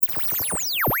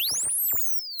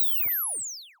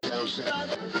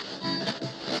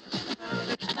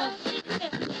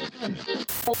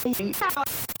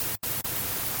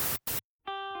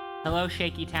Hello,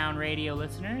 Shaky Town Radio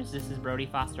listeners. This is Brody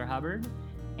Foster Hubbard,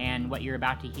 and what you're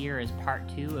about to hear is part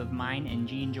 2 of mine and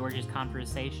Gene George's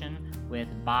conversation with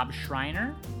Bob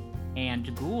Schreiner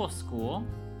and Ghoul School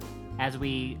as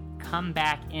we come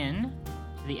back in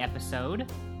to the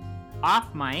episode.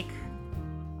 Off mic,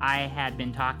 I had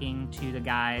been talking to the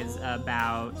guys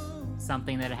about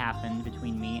something that happened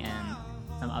between me and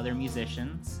some other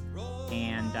musicians,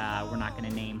 and we're not going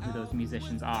to name who those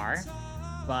musicians are,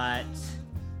 but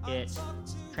it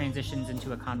transitions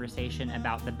into a conversation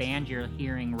about the band you're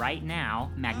hearing right now,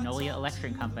 Magnolia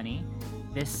Electric Company.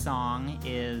 This song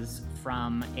is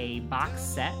from a box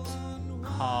set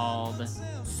called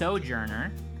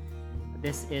Sojourner.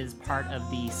 This is part of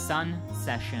the Sun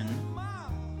Session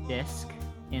disc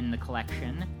in the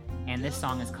collection, and this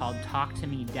song is called Talk to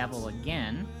Me Devil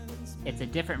Again. It's a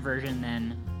different version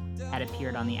than had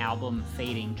appeared on the album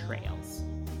Fading Trails.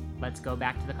 Let's go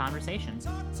back to the conversation.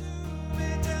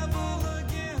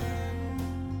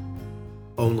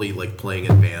 Only like playing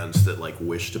in bands that like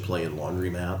wish to play in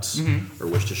laundromats or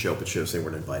wish to show up at shows they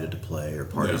weren't invited to play or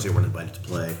parties they weren't invited to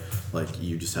play. Like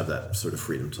you just have that sort of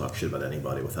freedom to talk shit about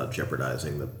anybody without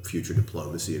jeopardizing the future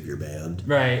diplomacy of your band.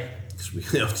 Right.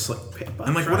 It's like,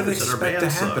 I'm like, what do they expect to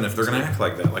happen if they're going to act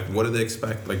like that? Like, what do they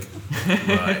expect? Like,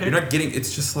 you're not getting.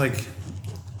 It's just like.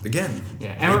 Again,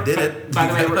 and we did it. By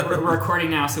the way, we're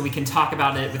recording now, so we can talk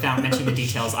about it without mentioning the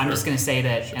details. I'm just going to say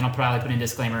that, and I'll probably put in a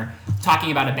disclaimer, talking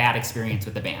about a bad experience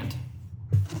with the band.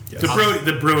 Yes.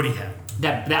 The Brody had.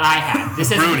 That I had. This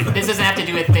doesn't have to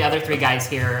do with the other three guys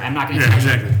here. I'm not going to tell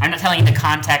you. I'm not telling you the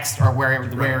context or where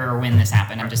or when this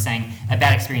happened. I'm just saying a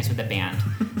bad experience with the band,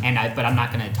 but I'm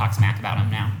not going to talk smack about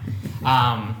them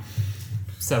now.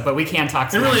 But we can talk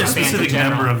smack about bands in general. And really a specific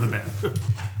member of the band.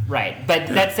 Right, but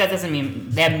that doesn't mean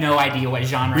they have no idea what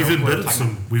genre we've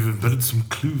embedded some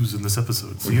clues in this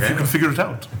episode. See if you can figure it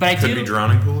out. But could be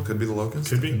Drowning Pool, could be The Locust.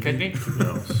 Could be. Who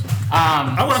knows?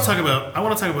 I want to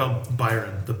talk about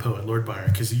Byron, the poet, Lord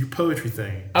Byron, because your poetry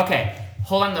thing. Okay,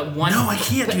 hold on. No, I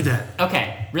can't do that.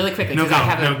 Okay, really quickly, because I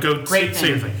have a great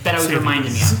thing that I was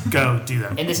reminding me of. Go do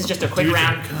that. And this is just a quick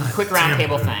round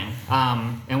table thing.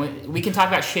 And we can talk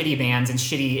about shitty bands and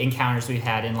shitty encounters we've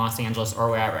had in Los Angeles or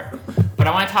wherever. But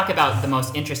I want to talk about the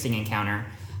most interesting encounter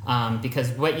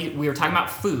because we were talking about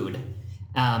food.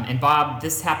 And Bob,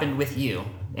 this happened with you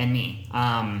and me.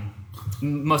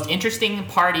 Most interesting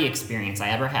party experience I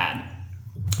ever had.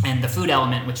 And the food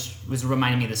element, which was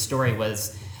reminding me of the story,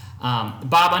 was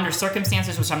Bob, under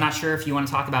circumstances which I'm not sure if you want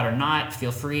to talk about or not,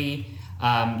 feel free.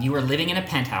 You were living in a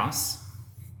penthouse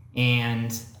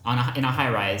and in a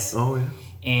high-rise. Oh, yeah.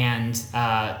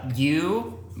 And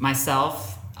you,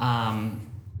 myself,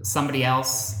 somebody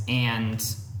else, and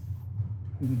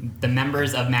the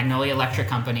members of Magnolia Electric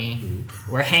Company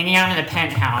were hanging out in a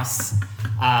penthouse.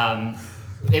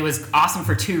 It was awesome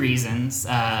for two reasons.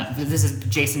 This is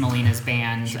Jason Molina's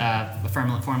band,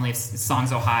 formerly of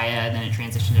Songs Ohio, and then it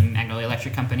transitioned to Magnolia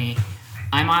Electric Company.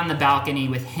 I'm on the balcony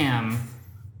with him,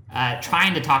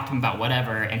 trying to talk to him about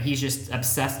whatever, and he's just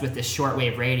obsessed with this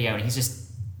shortwave radio, and he's just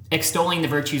extolling the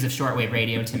virtues of shortwave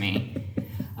radio to me.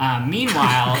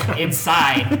 Meanwhile,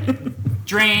 inside,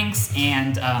 drinks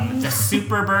and the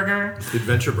Super Burger. The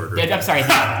Adventure Burger. I'm sorry,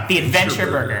 the Adventure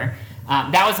Burger.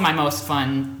 That was my most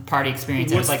fun party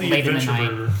experience. It was like late in the night.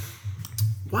 Burger?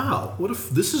 Wow, what if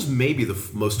this is maybe the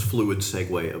most fluid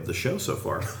segue of the show so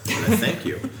far? And I thank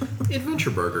you.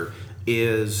 Adventure Burger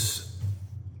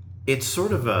it's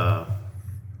kind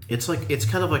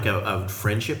of like a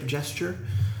friendship gesture.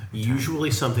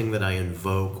 Usually something that I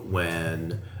invoke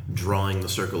when drawing the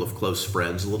circle of close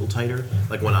friends a little tighter.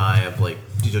 Like when I have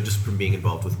just from being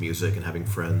involved with music and having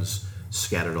friends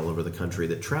scattered all over the country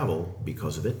that travel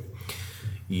because of it,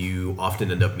 you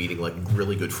often end up meeting like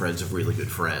really good friends of really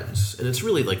good friends. And it's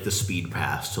really like the speed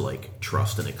pass to like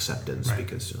trust and acceptance, right?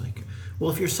 Because you're like,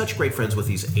 well, if you're such great friends with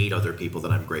these 8 other people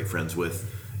that I'm great friends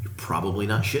with, you're probably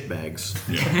not shitbags.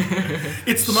 Yeah.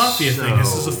 It's the mafia thing.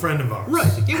 This is a friend of ours.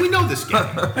 Right. Yeah, we know this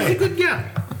guy. He's a good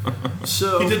guy.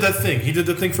 So he did that thing. He did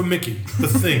the thing for Mickey. The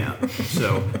thing. Yeah.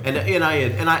 So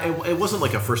it wasn't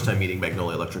like a first time meeting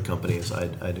Magnolia Electric Company.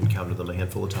 I'd encountered them a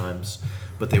handful of times,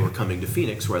 but they were coming to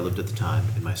Phoenix, where I lived at the time,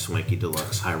 in my swanky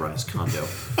deluxe high rise condo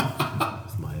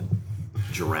with my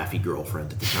giraffe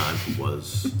girlfriend at the time, who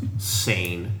was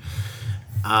sane.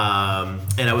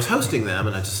 And I was hosting them,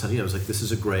 and I just said, I was like, this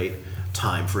is a great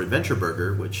time for Adventure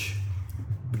Burger, which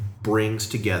brings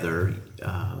together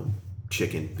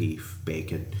chicken, beef,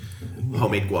 bacon.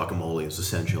 Homemade guacamole is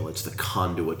essential. It's the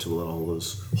conduit to let all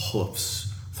those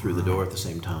hoofs through the door at the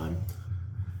same time.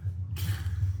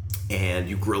 And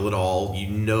you grill it all. You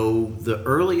know, the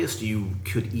earliest you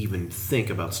could even think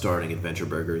about starting Adventure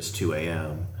Burger is 2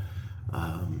 a.m.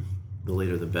 The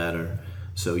later the better.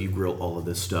 So you grill all of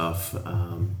this stuff.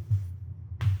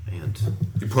 And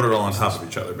you put it all on top of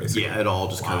each other, basically. Yeah, it all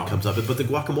just kind of comes up. But the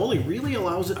guacamole really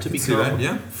allows it to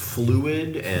become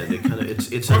fluid, and it kind of it's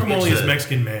guacamole is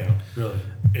Mexican mayo. Really,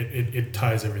 it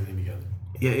ties everything together.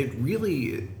 Yeah, it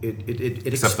really it Except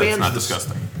expands. That's not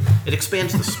disgusting. It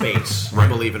expands the space, Right.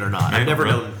 Believe it or not. I've never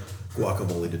known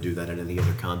guacamole to do that in any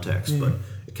other context, but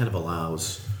it kind of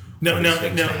allows. Now,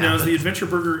 is the Adventure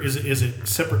Burger, is it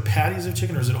separate patties of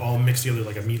chicken, or is it all mixed together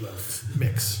like a meatloaf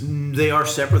mix? They are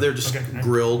separate. They're just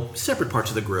grilled, separate parts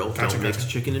of the grill. Gotcha. Mixed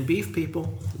chicken and beef,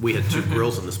 people. We had 2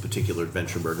 grills in this particular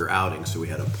Adventure Burger outing, so we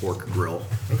had a pork grill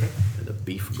and a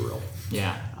beef grill.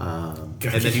 Yeah. And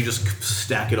then you just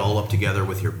stack it all up together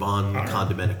with your bun,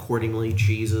 condiment accordingly,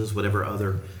 cheeses, whatever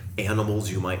other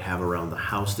animals you might have around the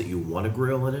house that you want to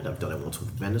grill in it. I've done it once with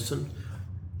venison.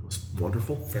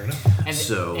 Wonderful. Fair enough.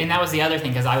 And that was the other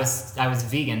thing, because I was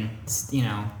vegan, you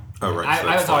know. Oh, right. So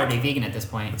I was already vegan at this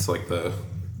point. It's like that's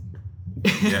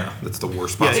the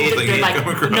worst possible thing you like, come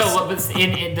across. No, but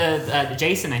in the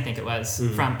Jason, I think it was,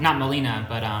 from, not Molina,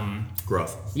 but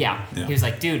Gruff. Yeah. He was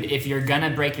like, dude, if you're gonna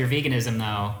break your veganism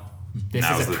though, this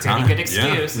Now's is a the pretty time. good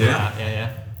excuse.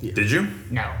 Yeah. Did you?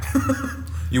 No.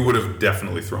 You would have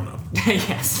definitely thrown up.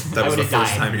 Yes. That was the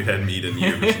first died. time you had meat in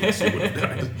years. You would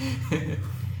have died.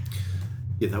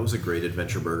 Yeah, that was a great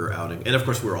Adventure Burger outing. And of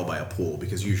course, we were all by a pool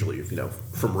because usually,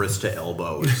 from wrist to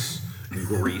elbow, it's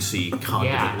greasy,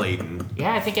 condiment laden.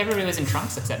 Yeah, I think everybody was in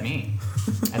trunks except me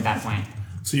at that point.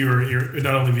 So you're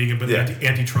not only vegan, but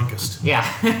anti-trunkist. Yeah.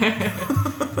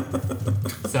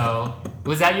 So,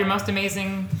 was that your most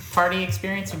amazing party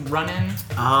experience, run-in?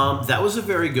 That was a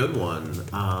very good one.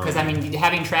 Because,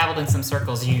 having traveled in some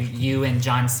circles, you and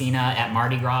John Cena at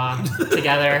Mardi Gras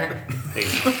together.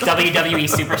 WWE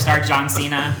superstar John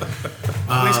Cena.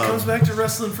 Always comes back to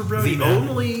wrestling for Brody.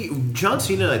 John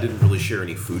Cena and I didn't really share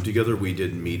any food together. We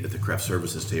did meet at the craft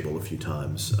services table a few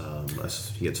times.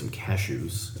 He had some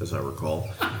cashews, as I recall.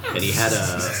 And he had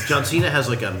John Cena has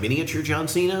like a miniature John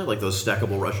Cena, like those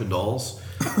stackable Russian dolls.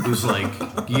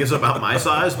 He is about my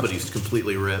size, but he's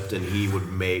completely ripped. And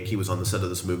he was on the set of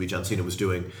this movie John Cena was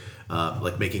doing,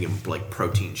 making him like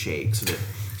protein shakes. And it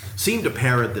seemed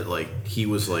apparent that he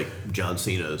was John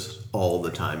Cena's all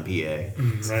the time PA.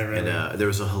 Right. And there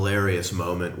was a hilarious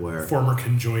moment where former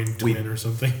conjoined twin or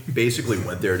something. Basically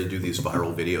went there to do these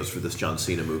viral videos for this John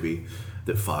Cena movie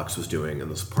that Fox was doing in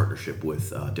this partnership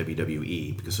with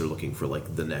WWE because they're looking for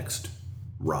the next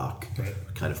Rock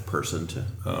kind of person to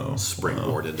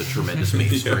springboard into tremendous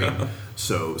mainstream.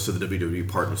 So the WWE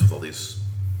partners with all these,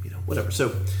 whatever.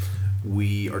 So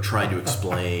we are trying to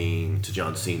explain to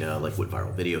John Cena what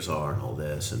viral videos are and all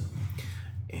this,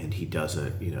 and he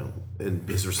doesn't, and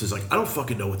business is I don't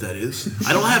fucking know what that is.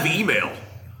 I don't have email.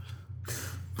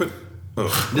 But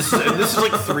this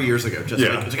is 3 years ago. He's I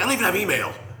don't even have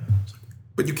email.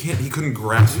 But you can't. He couldn't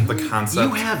grasp the concept.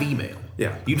 You have email.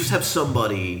 Yeah. You just have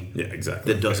somebody. Yeah,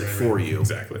 exactly. That does it for you.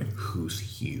 Exactly. Who's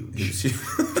huge.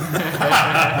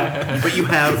 But you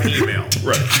have email.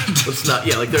 Right. It's not.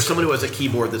 Yeah. There's someone who has a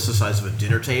keyboard that's the size of a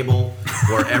dinner table,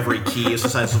 where every key is the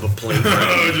size of a plate.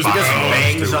 He gets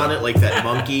bangs on it like that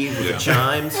monkey with the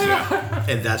chimes. Yeah.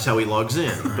 And that's how he logs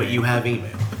in. But you have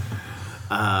email.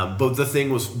 But the thing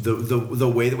was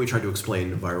the way that we tried to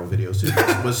explain viral videos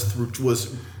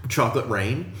was Chocolate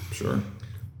Rain. Sure.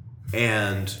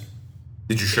 And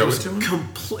did you show it to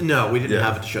him? No, we didn't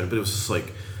have it to show him. But it was just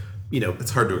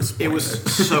it's hard to explain. It was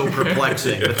so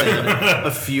perplexing. But then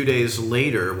a few days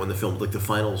later, when the film, the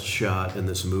final shot in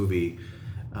this movie,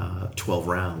 12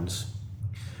 Rounds,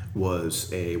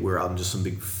 we're out in just some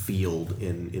big field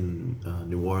in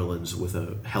New Orleans with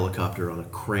a helicopter on a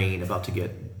crane about to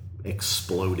get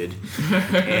exploded,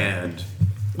 and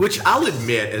which I'll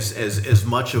admit, as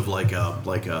much of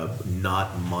a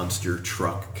not monster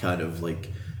truck kind of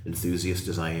enthusiast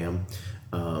as I am,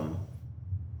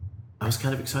 I was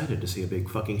kind of excited to see a big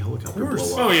fucking helicopter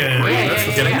blow up. Oh yeah.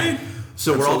 That's kidding me.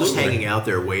 So we're all just hanging out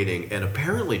there waiting, and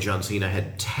apparently John Cena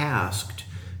had tasked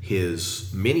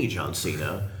his mini John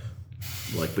Cena,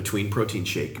 between protein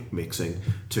shake mixing,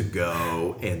 to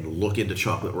go and look into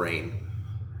Chocolate Rain.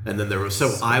 And then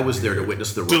I was there to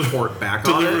witness the report back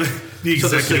on it. The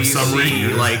executive summary.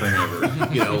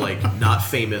 Not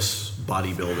famous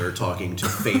bodybuilder talking to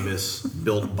famous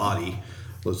built body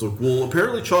was like, well,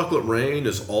 apparently Chocolate Rain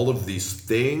is all of these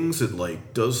things. It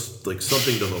like does like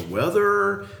something to the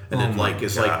weather, and then like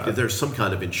it's like there's some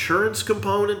kind of insurance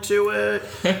component to it.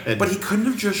 And but he couldn't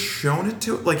have just shown it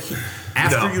to it. Like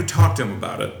after you talked to him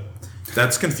about it,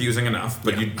 that's confusing enough.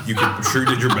 But you I'm sure you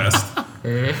did your best.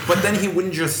 But then he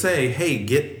wouldn't just say, "Hey,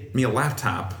 get me a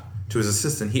laptop." To his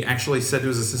assistant, he actually said to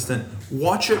his assistant,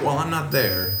 "Watch it while I'm not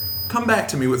there. Come back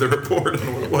to me with a report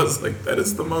on what it was." Like, that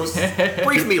is the most...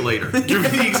 Brief me later. Give me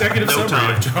the executive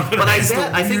summary of John. But I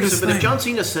think if John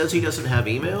Cena says he doesn't have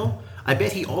email, I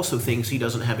bet he also thinks he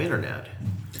doesn't have internet.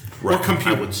 Right. Or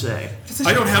computer. I would say.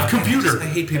 I don't have computer. I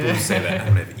hate people who say that. I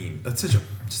don't have email. That's such a...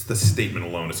 Just the statement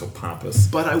alone is so pompous.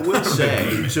 But I will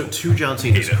say, so to John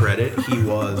Cena's credit, he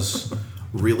was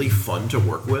really fun to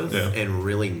work with and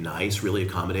really nice, really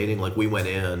accommodating. Like, we went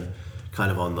in kind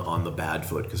of on the bad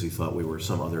foot because he thought we were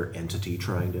some other entity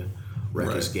trying to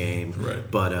wreck his game.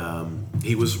 Right. But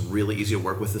he was really easy to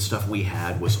work with. The stuff we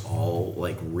had was all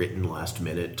like written last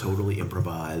minute, totally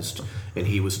improvised, and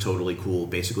he was totally cool,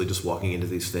 basically just walking into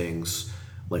these things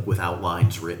like without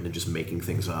lines written and just making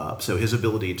things up. So his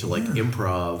ability to like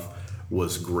improv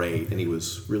was great, and he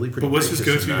was really pretty. But what's his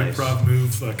go-to improv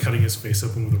move? Cutting his face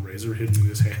open with a razor hidden in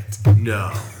his hand.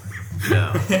 No.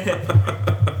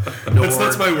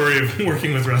 That's my worry of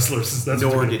working with wrestlers.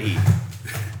 Nor did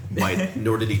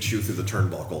he chew through the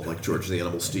turnbuckle like George the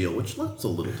Animal Steel, which I was a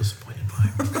little disappointed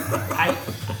by.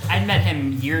 I met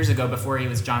him years ago before he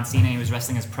was John Cena. He was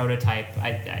wrestling as Prototype.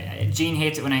 Gene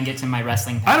hates it when I get to my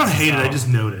wrestling past, I don't hate it. I just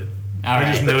note it.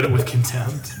 I just note it with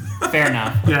contempt. Fair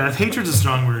enough. Yeah, hatred's a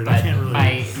strong word. But I can't really.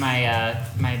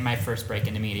 my first break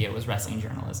into media was wrestling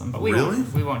journalism. But we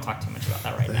won't talk too much about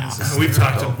that right now.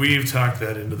 We've talked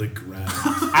that into the ground.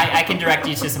 I can direct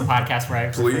you to some podcasts where I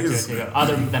refer to it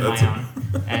other than my own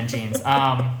and Gene's.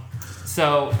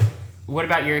 So, what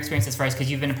about your experience as far as, because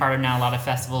you've been a part of now a lot of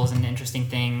festivals and interesting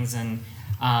things, and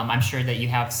I'm sure that you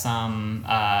have some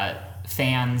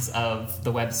fans of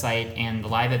the website and the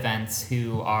live events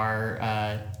who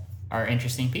are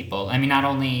interesting people. I mean, not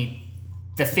only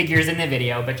the figures in the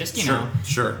video, but just, you know.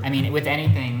 Sure. I mean, with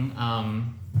anything, I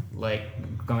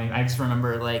just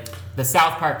remember, like, the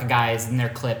South Park guys and their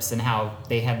clips and how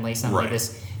they had laced on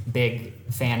this big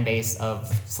fan base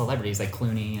of celebrities like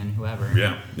Clooney and whoever.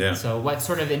 Yeah. So what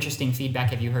sort of interesting feedback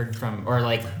have you heard from, or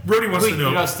like... Brody wants to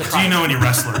know, do you know any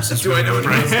wrestlers? Do I know any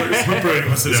wrestlers? Brody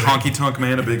wants to know. Is Honky Tonk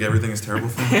Man a big Everything is Terrible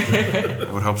fan?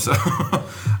 I would hope so.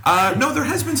 No, there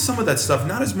has been some of that stuff.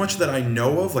 Not as much that I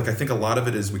know of. Like, I think a lot of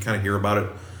it is we kind of hear about it,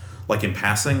 like, in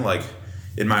passing. Like,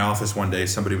 in my office one day,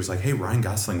 somebody was like, "Hey, Ryan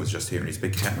Gosling was just here, and he's a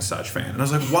big cat massage fan." And I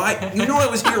was like, "Why? You know I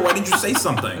was here. Why didn't you say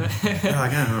something?" They're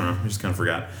like, "I don't know. I just kind of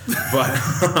forgot." But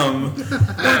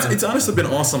it's honestly been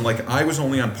awesome. Like, I was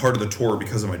only on part of the tour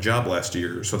because of my job last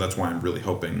year, so that's why I'm really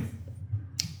hoping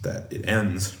that it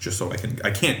ends, just so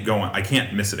I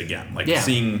can't miss it again. Like,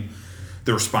 seeing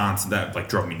the response that like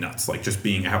drove me nuts. Like, just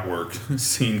being at work,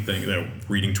 seeing things,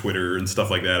 reading Twitter and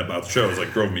stuff like that about the shows,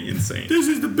 like, drove me insane. This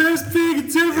is the best thing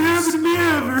that's ever happened to me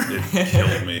ever. It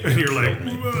killed me. And you're like,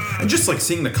 and just like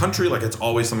seeing the country, like, it's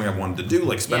always something I've wanted to do.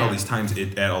 Like, spend all these times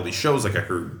at all these shows. Like, I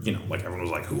heard, like, everyone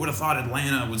was like, "Who would have thought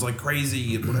Atlanta was like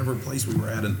crazy at whatever place we were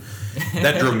at?" And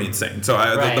that drove me insane. So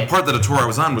the part that a tour I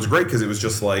was on was great because it was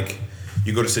just like,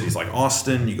 you go to cities like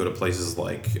Austin, you go to places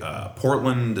like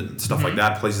Portland and stuff like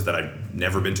that, places that I've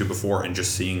never been to before, and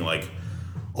just seeing like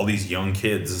all these young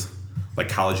kids, like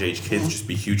college-age kids, just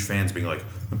be huge fans, being like,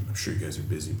 "I'm sure you guys are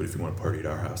busy, but if you want to party at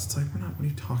our house," it's like, "We're not. What are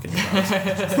you talking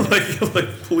about?" like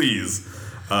please.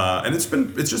 And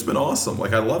it's just been awesome.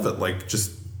 Like, I love it. Like,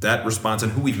 just that response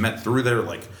and who we've met through there,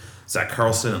 like Zach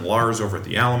Carlson and Lars over at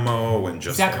the Alamo, and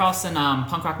just Zach Carlson,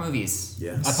 Punk Rock Movies.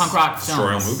 Yes. Punk Rock films.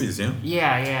 Destroy All Movies, yeah.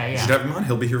 Yeah. You should have him on.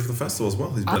 He'll be here for the festival as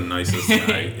well. He's been the nicest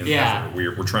guy in the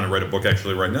We're trying to write a book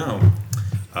actually right now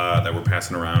that we're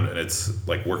passing around, and it's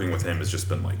like working with him has just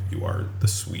been like, you are the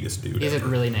sweetest dude. He's ever. a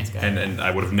really nice guy. And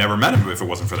I would have never met him if it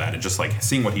wasn't for that. And just like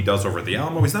seeing what he does over at the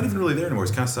Alamo, he's not even really there anymore.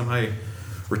 He's kind of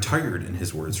semi-retired in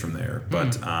his words from there.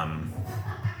 But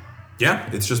yeah,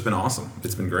 it's just been awesome.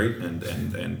 It's been great,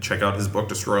 and check out his book,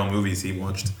 Destroy All Movies. Him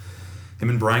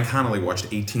and Brian Connolly watched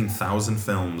 18,000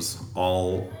 films,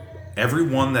 every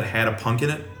one that had a punk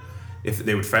in it. If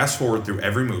they would fast forward through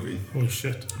every movie. Holy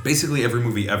shit. Basically every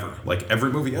movie ever. Like,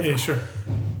 every movie ever. Yeah, sure.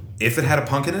 If it had a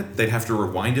punk in it, they'd have to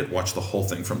rewind it, watch the whole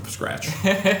thing from scratch.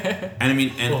 And I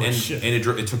mean, and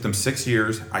it took them 6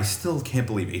 years. I still can't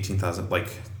believe 18,000, like,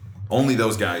 only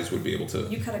those guys would be able to.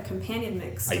 You cut a companion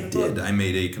mix. I did. I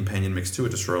made a companion mix to it,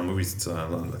 Destroy All Movies. It's I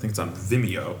think it's on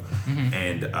Vimeo,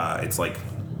 and it's like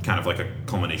kind of like a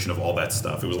culmination of all that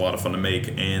stuff. It was a lot of fun to make,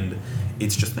 and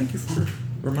it's just thank you for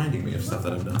reminding me of stuff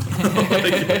that I've done.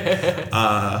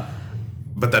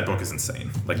 But that book is insane.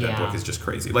 Like that book is just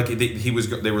crazy. Like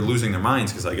they were losing their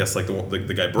minds because I guess like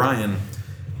the guy Brian,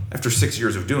 after 6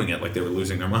 years of doing it, like they were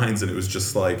losing their minds, and it was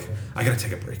just like, I gotta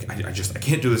take a break. I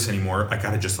can't do this anymore. I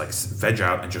gotta just like veg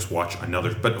out and just watch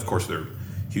another. But of course they're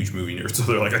huge movie nerds, so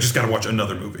they're like, I just gotta watch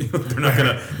another movie. they're not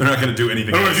gonna do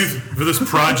anything. I don't want to do for this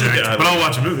project, but I'll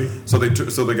watch a movie. So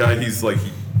the guy, he's like,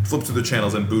 he flips through the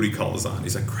channels and Booty Call is on.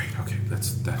 He's like, great, okay,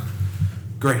 that's that.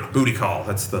 Great, Booty Call.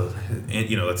 That's the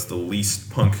least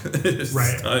punk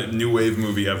new wave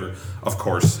movie ever. Of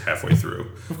course, halfway through,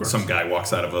 some guy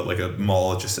walks out of a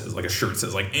mall. It just says like a shirt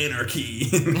says like anarchy.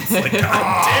 It's like,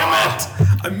 God damn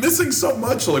it! I'm missing so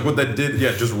much. So like what that did,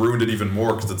 it just ruined it even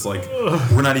more because it's like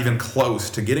we're not even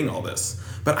close to getting all this.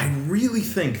 But I really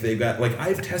think they've got like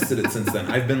I've tested it since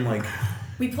then. I've been like.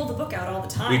 We pull the book out all the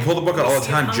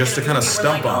time. Just to kind of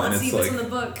stump on, and it's like, in the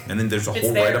book. And then there's a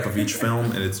whole write-up of each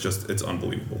film, and it's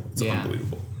unbelievable. It's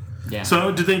unbelievable. Yeah.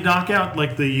 So did they knock out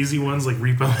like the easy ones like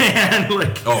Repo Man?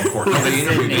 Oh, of course. No,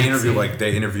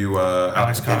 they interview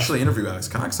Alex Cox. Actually, interview Alex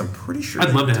Cox. I'm pretty sure.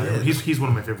 I'd love to have him. He's one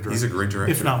of my favorite directors. He's a great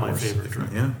director, if not my favorite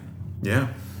director. Yeah.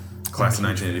 Class of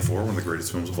 1984, one of the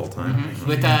greatest films of all time. Mm-hmm.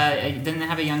 With didn't it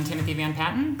have a young Timothy Van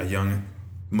Patten? A young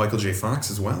Michael J.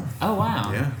 Fox as well. Oh, wow.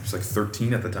 Yeah, he was like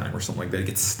 13 at the time or something like that. He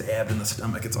gets stabbed in the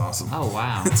stomach. It's awesome. Oh,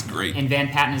 wow. It's great. And Van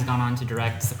Patten has gone on to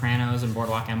direct Sopranos and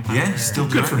Boardwalk Empire. Yeah, still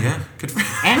good for him. Good for him.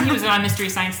 And he was on Mystery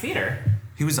Science Theater.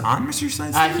 He was on Mystery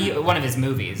Science Theater? One of his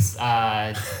movies.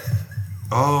 American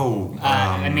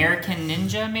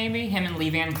Ninja, maybe? Him and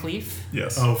Lee Van Cleef?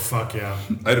 Yes. Oh, fuck yeah.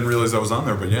 I didn't realize that was on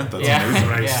there, but that's amazing.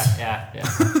 Nice. Yeah.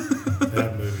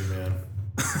 That movie, man.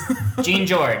 Gene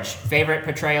George, favorite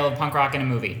portrayal of punk rock in a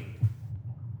movie?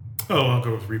 Oh, I'll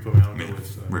go with Repo Man.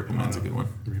 Repo Man's a good one.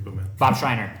 Repo Man. Bob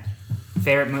Schreiner,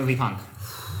 favorite movie punk?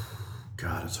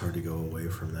 God, it's hard to go away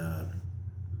from that.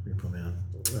 Repo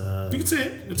Man. You can say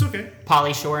it. It's okay.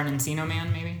 Pauly Shore and Encino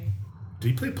Man, maybe? Did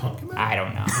he play punk in that? I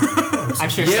don't know. I'm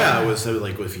sure. Yeah, it was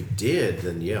like if he did,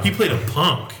 then yeah. He played a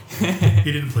punk.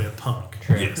 He didn't play a punk.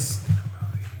 True. Yes.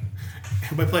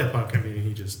 By play a punk, I mean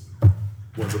he just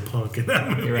was a punk in that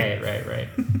movie. Right.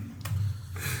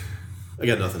 I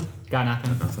got nothing. Got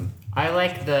nothing. I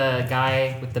like the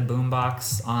guy with the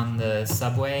boombox on the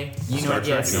subway. You know what?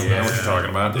 Yes. I know what you're talking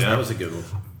about. That was a good one.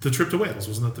 The Trip to Wales,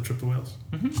 wasn't that the Trip to Wales?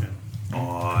 Mm-hmm. Yeah.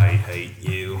 Oh, I hate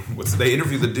you. They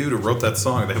interviewed the dude who wrote that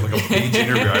song. They have like a page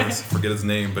interview. I always forget his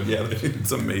name, but yeah,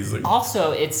 it's amazing.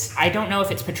 Also, I don't know if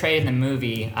it's portrayed in the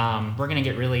movie. We're gonna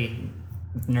get really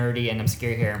nerdy and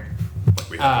obscure here. Like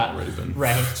we have already been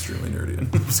extremely nerdy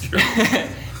and obscure.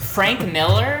 Frank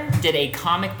Miller did a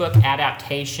comic book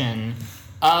adaptation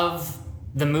of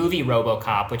the movie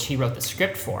RoboCop, which he wrote the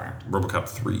script for. RoboCop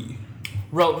 3.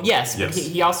 Yes.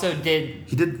 He also did.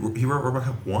 He wrote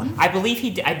RoboCop 1? I believe he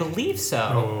did. I believe so.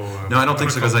 Oh, no, I don't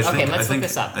think so because I think let's look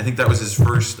this up. I think that was his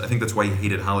first. I think that's why he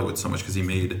hated Hollywood so much because he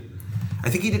made. I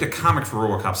think he did a comic for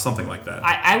RoboCop, something like that.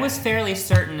 I was fairly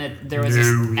certain that there was this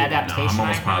adaptation. No, I'm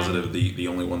almost positive the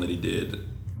only one that he did.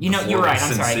 You're right. I'm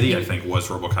Sin sorry. City, I think, was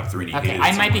RoboCop 3, and he hated it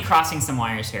I so might be much. crossing some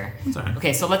wires here. Right.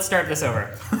 Okay, so let's start this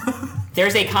over.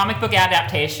 There's a comic book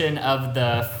adaptation of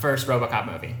the first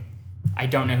RoboCop movie. I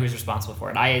don't know who's responsible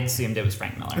for it. I assumed it was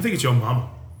Frank Miller. I think it's Yo Mama.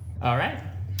 All right.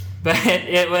 But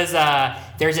it was,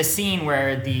 there's a scene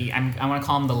where I want to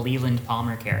call him the Leland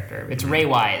Palmer character. It's Ray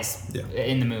Wise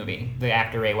in the movie. The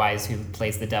actor Ray Wise who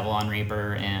plays the devil on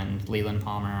Reaper and Leland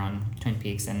Palmer on Twin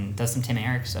Peaks and does some Tim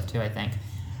Eric stuff too, I think.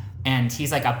 And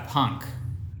he's like a punk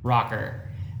rocker.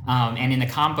 And in the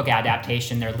comic book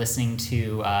adaptation, they're listening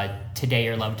to Today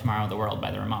Your Love, Tomorrow the World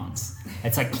by the Ramones.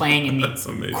 It's like playing in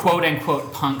the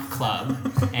quote-unquote punk club.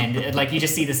 And you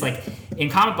just see this,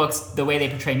 in comic books, the way they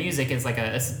portray music is like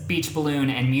a beach balloon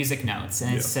and music notes.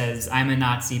 And it says, I'm a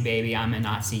Nazi, baby, I'm a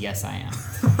Nazi, yes I am.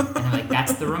 And they're like,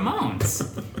 that's the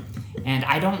Ramones. And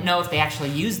I don't know if they actually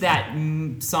use that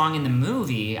song in the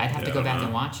movie. I'd have to go back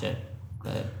and watch it.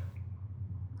 But...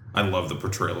 I love the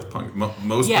portrayal of punk.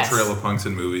 Most portrayal of punks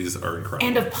in movies are incredible.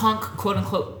 And of punk,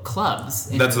 quote-unquote, clubs.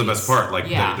 That's the best part.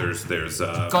 There's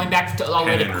going back to all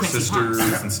the way to Quincy Sisters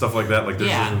Punks. and stuff like that.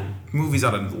 There's movies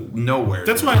out of nowhere.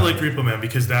 That's why I liked Repo Man,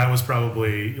 because that was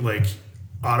probably,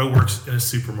 Otto works in a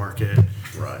supermarket.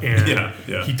 Right. And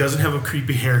he doesn't have a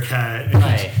creepy haircut.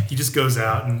 And he just goes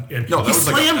out and he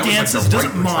slam dances,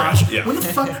 doesn't mosh. Yeah. When the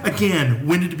fuck, again,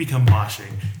 when did it become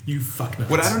moshing? You fuck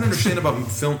nuts. What I don't understand about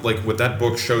film, what that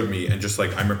book showed me, and just I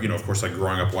remember, of course,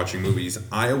 growing up watching movies,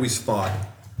 I always thought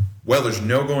well, there's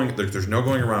no going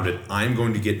around it. I'm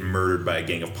going to get murdered by a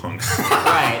gang of punks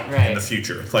right. in the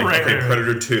future. Like,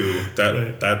 Predator 2,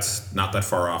 that's not that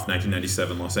far off.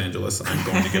 1997 Los Angeles. I'm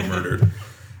going to get murdered.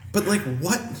 But like,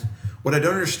 what I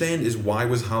don't understand is why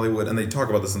was Hollywood, and they talk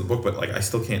about this in the book, but like I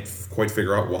still can't quite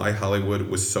figure out why Hollywood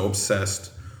was so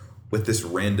obsessed with this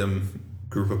random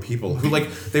group of people who, like,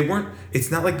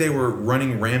 it's not like they were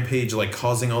running rampage, like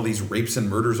causing all these rapes and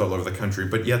murders all over the country,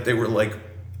 but yet they were like,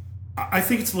 I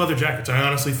think it's the leather jackets. I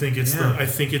honestly think it's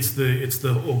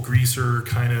the old greaser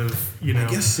kind of, you know, I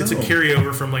guess so. It's a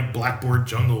carryover from like Blackboard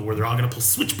Jungle where they're all going to pull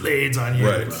switchblades on you.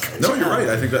 Right. No, you're right.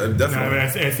 I think that definitely. No,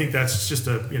 I mean, I think that's just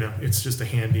it's just a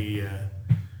handy,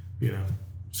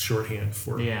 shorthand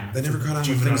for. Yeah. They never caught on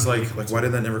with things like why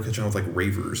did that never catch on with like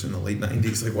ravers in the late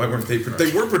 90s? Like, why weren't they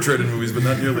were portrayed in movies, but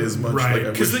not nearly as much. Right.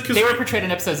 Because they were portrayed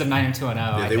in episodes of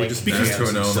 90210. Yeah, they were just because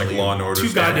 210, like Law and Order.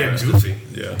 Too goddamn goofy.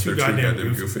 Yeah, too they're goddamn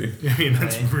goofy. I mean,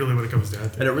 that's really what it comes down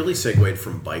to. And it really segued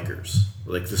from bikers.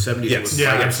 Like the 70s was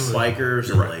bikers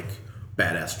and like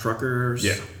badass truckers.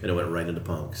 Yeah. And it went right into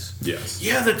punks. Yes.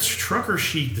 Yeah, the trucker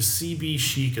chic, the CB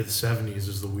chic of the 70s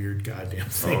is the weird goddamn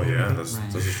thing. Oh, yeah. Those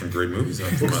are some great movies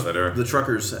that came out that era. The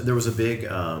truckers, there was a big,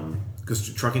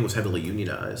 because trucking was heavily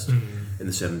unionized in the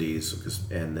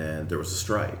 70s, and then there was a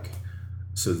strike.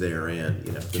 So therein,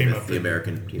 the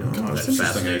American, that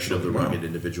fascination of the rugged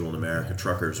individual in America,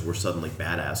 truckers were suddenly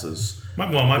badasses. My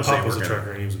pop was a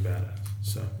trucker and he was a badass.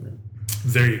 So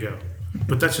there you go.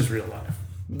 But that's just real life.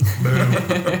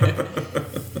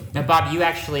 Now, Bob, you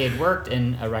actually had worked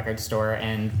in a record store,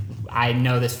 and I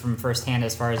know this from firsthand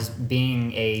as far as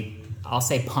being I'll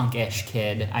say punkish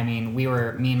kid. I mean, me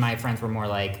and my friends were more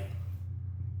like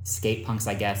skate punks,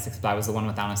 I guess, except I was the one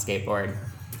without a skateboard.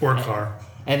 Or a car.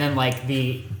 And then like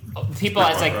the people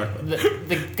as like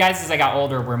the guys as I got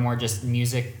older were more just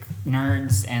music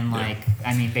nerds, and like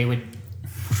I mean they would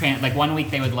like one week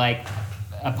they would like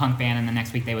a punk band, and the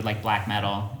next week they would like black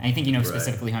metal. And I think you know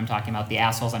specifically who I'm talking about, the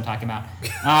assholes I'm talking about.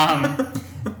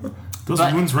 Those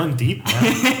wounds run deep,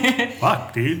 man.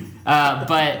 Fuck, dude.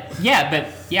 But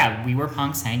yeah, we were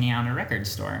punks hanging out in a record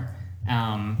store. So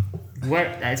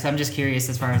I'm just curious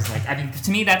as far as like, I mean, to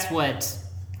me that's what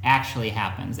actually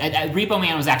happens. Repo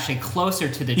Man was actually closer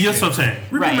to the truth. That's what I'm saying.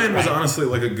 Repo Man was honestly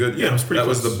like a good. Yeah, it was pretty. That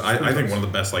close. was I think one of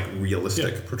the best like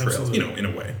realistic portrayals. Absolutely. In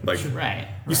a way, like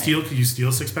You steal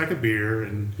a 6-pack of beer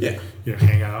and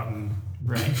hang out and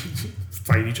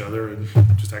fight each other and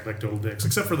just act like total dicks,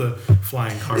 except for the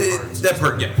flying car parts. That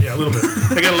part, yeah, a little bit.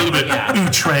 I got a little bit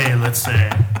outre, let's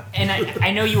say. And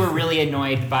I know you were really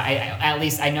annoyed by. At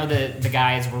least I know the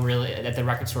guys were really at the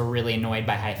record store were really annoyed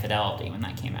by High Fidelity when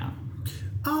that came out.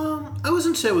 I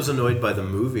wasn't say I was annoyed by the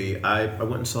movie. I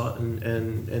went and saw it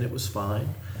and it was fine.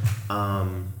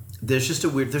 There's just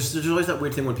there's always that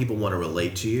weird thing when people want to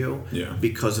relate to you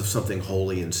because of something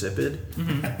wholly insipid.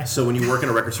 Mm-hmm. So when you work in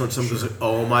a record store and someone goes like,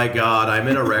 oh my God, I'm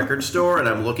in a record store and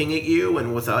I'm looking at you,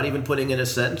 and without even putting in a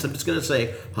sentence, I'm just going to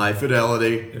say High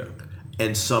Fidelity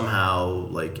and somehow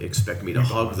like expect me to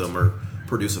hug them or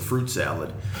produce a fruit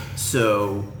salad.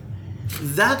 So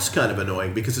that's kind of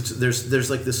annoying because there's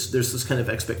this kind of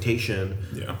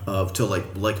expectation of to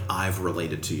like I've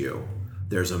related to you.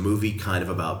 There's a movie kind of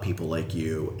about people like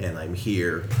you, and I'm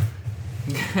here.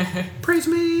 Praise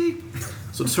me.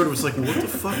 So it's sort of like, what the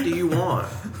fuck do you want?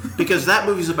 Because that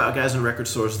movie's about guys in record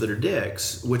stores that are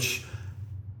dicks, which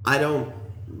I don't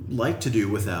like to do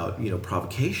without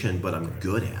provocation, but I'm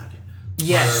good at.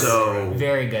 Yes. So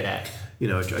very good at.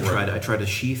 I try to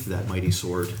sheath that mighty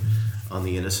sword on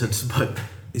the innocents, but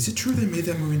is it true they made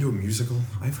that movie into a musical?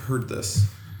 I've heard this.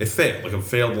 It failed, like a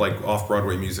failed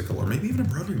off-Broadway musical, or maybe even a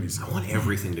Broadway musical. I want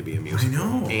everything to be a musical.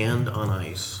 I know. And on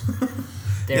ice. Look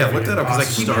that up because I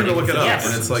keep trying to look it up,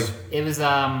 and it's like it was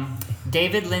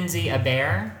David Lindsay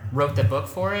Abaire wrote the book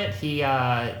for it. He's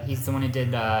the one who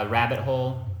did Rabbit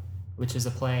Hole, which is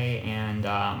a play, and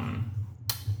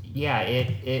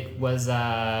it was.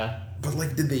 But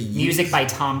like, did they use music by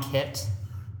Tom Kitt?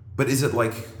 But is it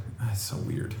like? That's so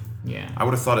weird. Yeah. I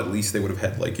would have thought at least they would have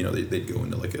had they'd go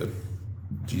into like a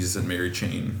Jesus and Mary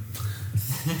chain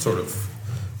sort of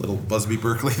little Busby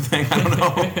Berkeley thing. I don't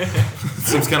know. It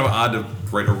seems kind of odd to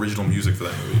write original music for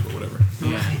that movie, but whatever.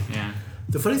 Yeah.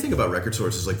 The funny thing about record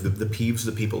stores is like the peeves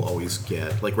that people always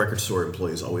get, like record store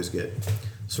employees always get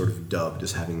sort of dubbed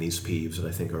as having these peeves that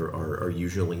I think are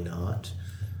usually not.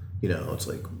 It's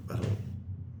like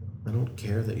I don't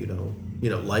care that you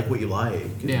don't like what you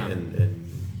like and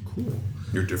cool.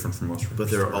 You're different from most. But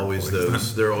there are always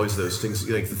those things,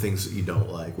 like the things that you don't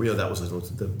like. That was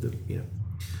the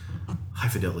High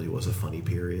Fidelity was a funny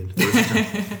period.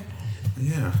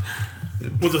 Yeah.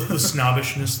 Well, the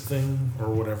snobbishness thing or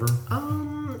whatever.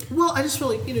 Well, I just feel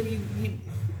like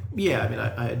yeah. I mean,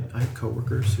 I had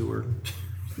coworkers who were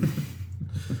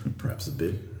perhaps a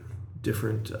bit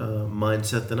different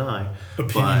mindset than I.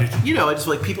 But I just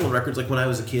feel like people in records. Like when I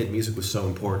was a kid, music was so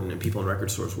important, and people in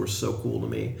record stores were so cool to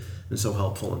me and so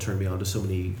helpful and turned me on to so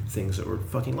many things that were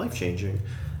fucking life changing.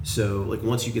 So like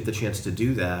once you get the chance to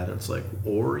do that, it's like,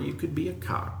 or you could be a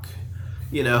cock.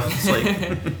 It's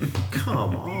like,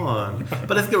 come on.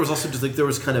 But I think there was also just like there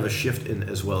was kind of a shift in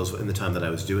as well as in the time that I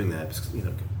was doing that. Because,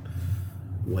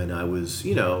 when I was,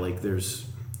 like there's,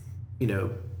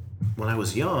 when I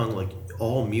was young, like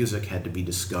all music had to be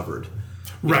be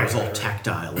right. It was all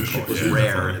tactile and shit was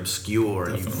rare and obscure,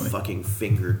 and you fucking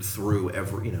fingered through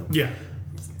every,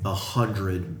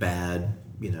 100 bad,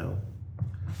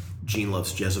 Gene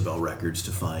Loves Jezebel records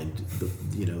to find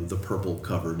the purple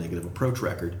cover Negative Approach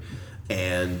record.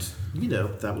 And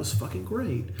that was fucking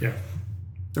great. Yeah,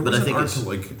 there was an art to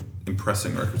like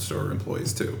impressing record store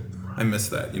employees too. I miss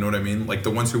that. You know what I mean? Like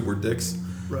the ones who were dicks.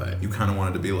 Right. You kind of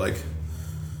wanted to be like,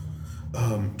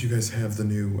 do you guys have the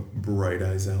new Bright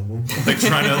Eyes album? Like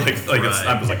trying to like right.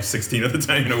 I was like 16 at the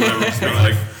time. Whatever. Just being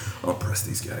like, I'll press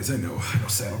these guys. I know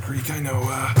Saddle Creek. I know.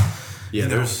 Yeah,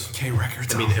 there's K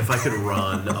Records. I mean, if I could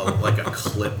run a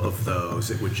clip of those,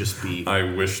 it would just be. I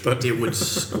wish that it would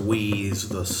squeeze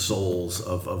the souls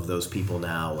of those people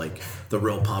now. Like the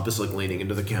real pompous, like leaning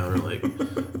into the counter, like,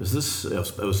 is this? I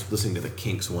was listening to the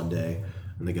Kinks one day,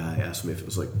 and the guy asked me if it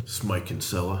was like, "Is Mike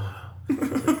Kinsella?"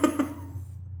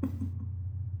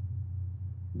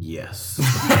 Yes.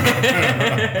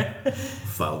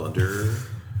 Filed under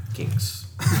Kinks.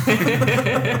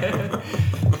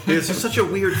 It's such a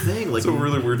weird thing. Like, it's a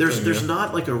really weird thing. There's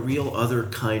not like a real other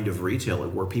kind of retailer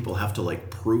where people have to like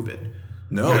prove it.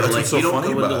 No, that's like what's so you don't funny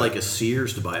go into about like a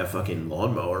Sears to buy a fucking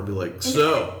lawnmower and be like,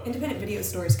 independent video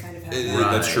stores kind of have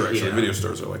that. That's true. Actually, video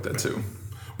stores are like that too.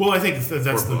 Well, I think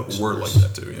that's we're like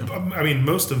that too. Yeah. I mean,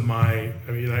 most of I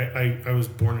was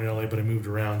born in LA, but I moved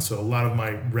around, so a lot of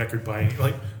my record buying,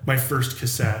 like my first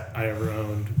cassette I ever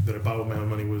owned that I bought with my own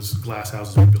money was Glass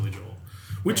Houses by Billy Joel,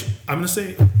 which I'm gonna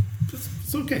say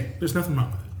it's okay. There's nothing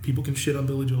wrong with it. People can shit on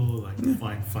Billy Joel, like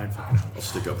fine fucking album. I'll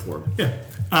stick up for him. Yeah,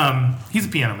 he's a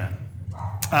piano man,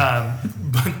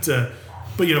 but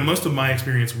most of my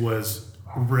experience was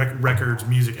records,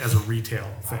 music as a retail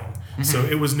thing. Mm-hmm. So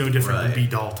it was no different than B.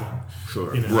 Dalton.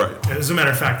 Sure. Right. As a matter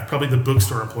of fact, probably the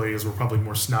bookstore employees were probably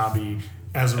more snobby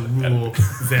as a rule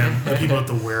than the people at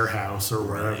the warehouse or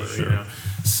wherever. Sure.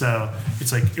 So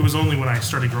it's like it was only when I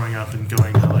started growing up and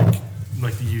going to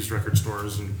like the used record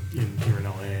stores and here in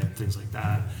LA and things like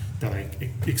that I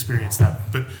experienced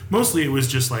that. But mostly it was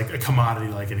just like a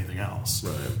commodity like anything else.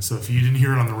 Right. So if you didn't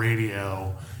hear it on the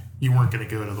radio, you weren't going to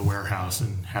go to the warehouse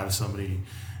and have somebody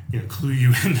clue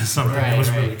you into something that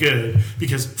was really good,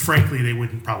 because frankly they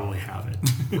wouldn't probably have it.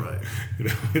 Right.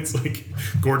 It's like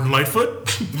Gordon Lightfoot.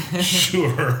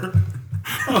 Sure,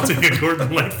 I'll take a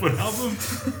Gordon Lightfoot album.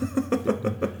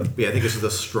 Yeah, I think as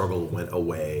the struggle went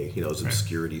away, as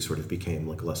obscurity sort of became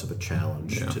like less of a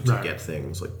challenge to get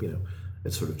things. Like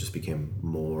it sort of just became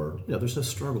more. There's no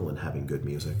struggle in having good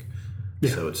music,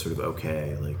 so it's sort of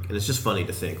okay. Like, and it's just funny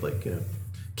to think like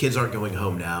kids aren't going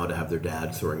home now to have their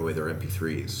dad throwing away their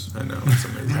MP3s. I know, it's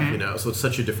amazing. So it's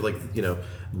such a different, I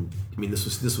mean, this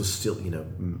was still,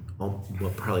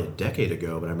 probably a decade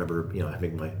ago, but I remember,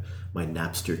 having my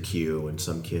Napster queue and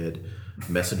some kid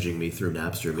messaging me through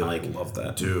Napster and be like, I love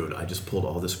that. Dude, I just pulled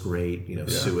all this great,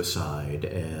 Suicide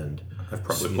and I've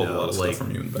probably pulled a lot of stuff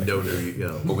from you in the back.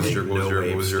 What was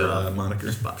your moniker?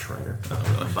 Just Bob Schreiner.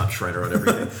 Bob Schreiner on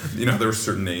everything. There were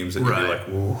certain names that you'd be like,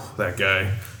 whoa, that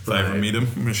guy. If I ever meet him,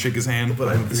 I'm gonna shake his hand.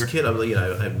 But this kid, I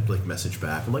like message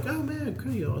back. I'm like, oh man,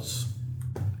 it's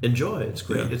enjoy. It's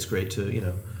great. Yeah. It's great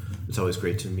to it's always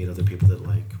great to meet other people that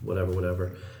like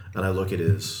whatever. And I look at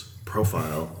his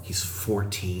profile. He's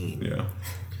 14. Yeah.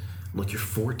 I'm like, you're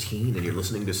 14 and you're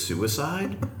listening to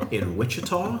Suicide in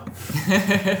Wichita?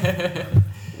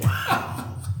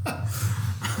 Wow.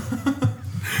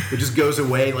 It just goes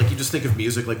away. Like you just think of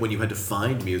music like when you had to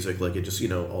find music. Like it just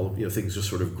all things just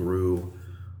sort of grew.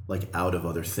 Like out of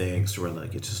other things, where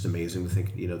like it's just amazing to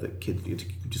think that kids you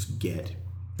just get.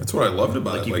 That's what I loved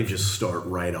about it. You can just start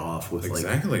right off with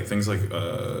exactly things like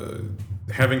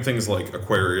having things like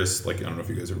Aquarius. Like I don't know if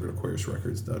you guys ever go to Aquarius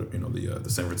Records, the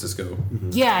San Francisco.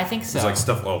 Mm-hmm. Yeah, I think so. It's like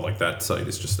stuff. Oh, like that site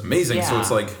is just amazing. Yeah. So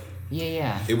it's like.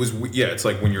 Yeah. It was. Yeah, it's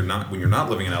like when you're not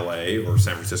living in LA or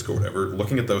San Francisco or whatever,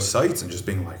 looking at those sites and just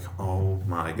being like, oh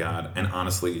my god. And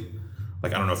honestly,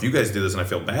 like, I don't know if you guys do this, and I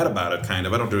feel bad about it, kind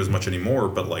of. I don't do it as much anymore,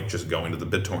 but like just going to the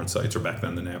BitTorrent sites, or back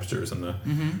then the Napsters and the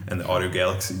and the Audio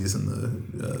Galaxies and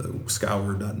the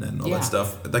Scour.net and all that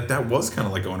stuff. Like, that was kind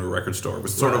of like going to a record store. It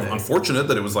was sort of unfortunate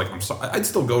that it was like, I'm sorry, I'd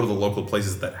still go to the local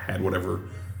places that had whatever.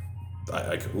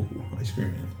 Ice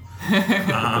cream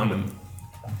man.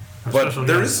 But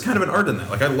there is kind of an art in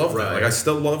that. Like, I love that. Like, I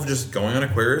still love just going on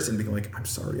Aquarius and being like, I'm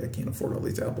sorry, I can't afford all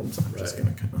these albums. I'm just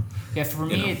gonna kind of. Yeah, for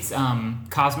me, it's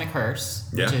Cosmic Hearse,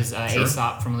 which is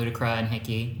Aesop from Ludacra and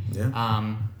Hickey.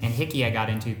 Yeah. And Hickey I got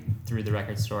into through the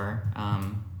record store.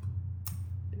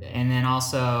 And then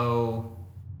also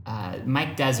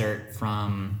Mike Desert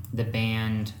from the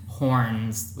band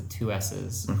Horns with 2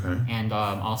 S's. Okay. And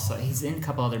also, he's in a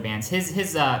couple other bands.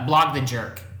 His Blog the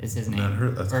Jerk is his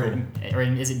name. That's or, cool. or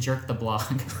is it Jerk the Blog?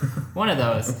 One of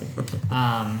those.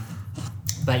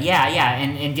 But yeah,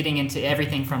 and getting into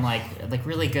everything from like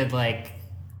really good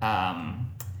I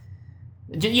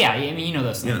mean, you know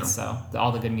those things. So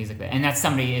all the good music, and that's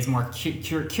somebody is more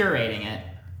curating it.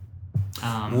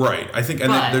 Right. I think,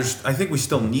 and I think we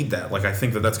still need that. Like, I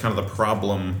think that's kind of the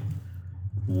problem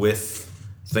with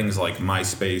things like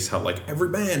MySpace, how like every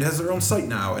band has their own site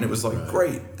now, and it was like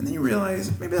great, and then you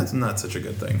realize maybe that's not such a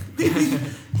good thing.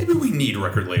 Maybe we need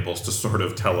record labels to sort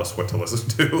of tell us what to listen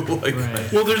to. Like,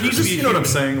 well, there needs to be, you know what I'm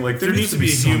saying? Like, there needs to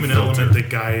be a human element that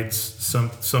guides some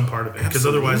part of it, because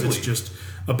otherwise it's just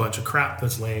a bunch of crap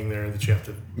that's laying there that you have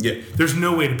to. Yeah. There's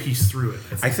no way to piece through it.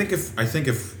 I think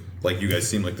if like you guys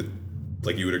seem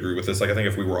like you would agree with this. Like, I think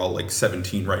if we were all like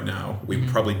 17 right now, we would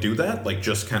probably do that. Like,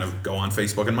 just kind of go on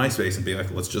Facebook and MySpace and be like,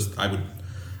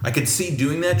 I could see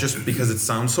doing that just because it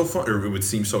sounds so fun, or it would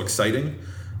seem so exciting.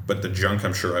 But the junk,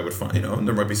 I'm sure I would find, and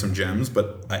there might be some gems,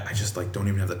 but I just like don't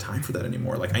even have the time for that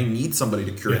anymore. Like, I need somebody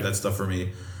to curate that stuff for me.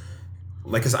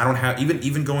 Like, cause I don't have,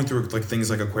 even going through like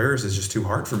things like Aquarius is just too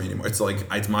hard for me anymore. It's like,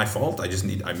 it's my fault. I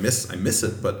miss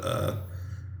it, but,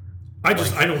 I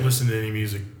don't listen to any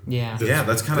music. Yeah.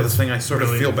 That's kind of the thing I sort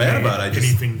of feel bad about. I've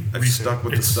stuck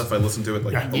with the stuff I listened to at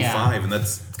like 05, and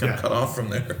that's kind of cut off from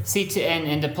there. See,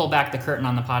 and to pull back the curtain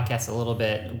on the podcast a little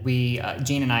bit, we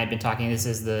Gene and I had been talking. This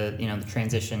is the the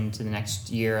transition to the next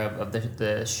year of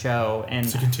the show, and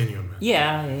it's a continuum.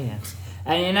 Yeah.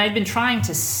 And I've been trying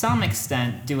to some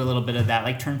extent do a little bit of that,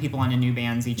 like turn people onto new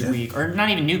bands each week, or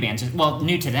not even new bands, just,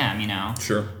 new to them,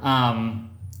 Sure.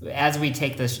 As we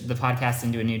take the podcast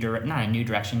into not a new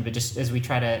direction, but just as we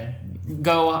try to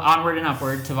go onward and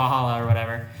upward to Valhalla or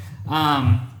whatever,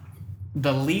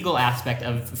 the legal aspect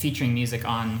of featuring music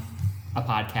on a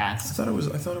podcast. I thought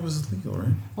it was legal,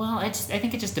 right? Well, I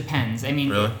think it just depends. I mean,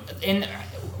 really?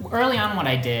 Early on, what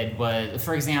I did was,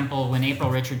 for example, when April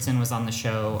Richardson was on the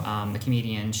show, the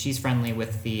comedian, she's friendly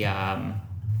with the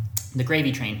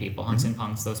Gravy Train people, Hunks and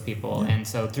Punks, those people, and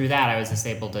so through that, I was just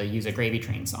able to use a Gravy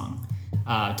Train song.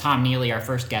 Tom Neely, our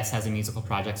first guest, has a musical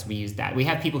project, so we use that. We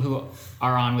have people who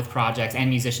are on with projects and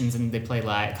musicians, and they play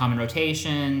live. Common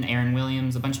Rotation, Aaron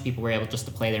Williams, a bunch of people were able just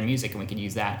to play their music, and we could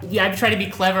use that. Yeah, I'd try to be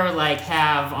clever, like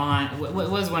have on. What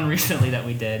was one recently that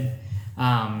we did?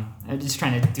 I'm just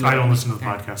trying to do. I don't listen to the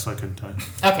podcast, so I couldn't tell you.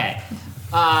 Okay.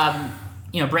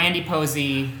 Brandy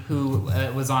Posey, who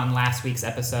was on last week's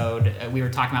episode, we were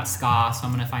talking about ska, so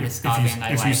I'm going to find a ska band I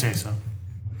like. If you say so.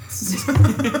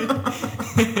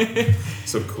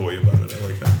 So coy about it. I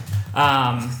like that.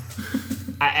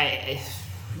 I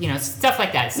stuff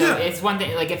like that. So it's one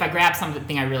thing. Like if I grab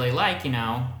something I really like, then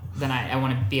I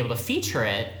want to be able to feature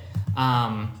it.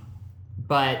 And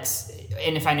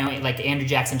if I know, like Andrew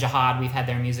Jackson Jihad, we've had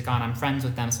their music on. I'm friends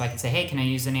with them, so I can say, hey, can I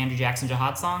use an Andrew Jackson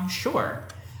Jihad song? Sure.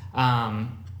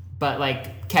 But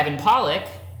like Kevin Pollak,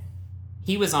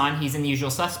 he was on. He's in The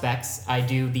Usual Suspects. I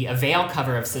do the Avail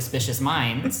cover of Suspicious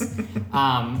Minds,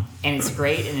 and it's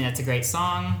great, and it's a great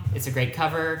song. It's a great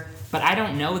cover, but I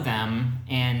don't know them,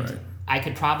 and I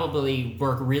could probably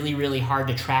work really, really hard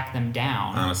to track them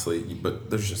down. Honestly,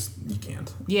 but there's just, you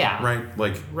can't. Yeah. Right?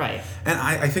 Like. Right. And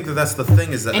I think that's the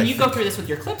thing is that. And you go through this with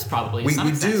your clips probably. We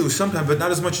do sometimes, but not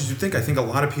as much as you think. I think a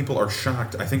lot of people are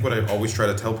shocked. I think what I always try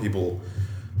to tell people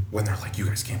when they're like, you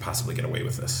guys can't possibly get away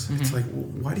with this. Mm-hmm. It's like,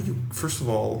 why do you, first of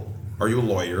all, are you a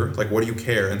lawyer? Like, what do you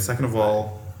care? And second of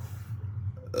all,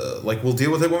 we'll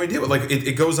deal with it when we deal with it. Like,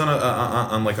 it goes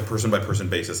on like a person-by-person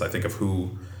basis, I think, of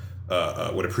who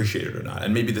would appreciate it or not.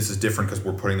 And maybe this is different because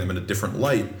we're putting them in a different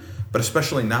light. But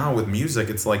especially now with music,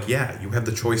 it's like, you have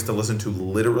the choice to listen to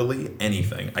literally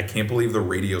anything. I can't believe the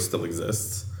radio still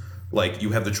exists. Like,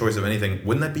 you have the choice of anything.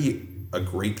 Wouldn't that be a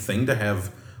great thing to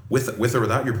have with or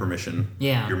without your permission?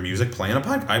 Yeah. Your music playing a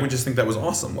podcast? I would just think that was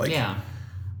awesome. Like, I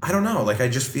don't know. Like, I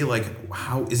just feel like,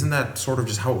 how isn't that sort of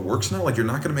just how it works now? Like, you're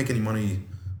not going to make any money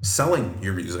selling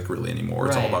your music really anymore.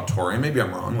 It's all Right. about touring. Maybe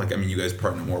I'm wrong. Like, I mean, you guys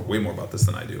probably know way more about this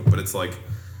than I do. But it's like,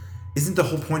 isn't the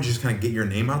whole point just kind of get your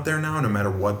name out there now, no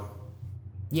matter what?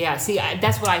 Yeah, see,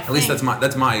 that's what I think. At least that's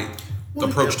my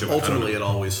approach to it. Ultimately, it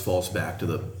always falls back to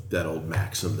that old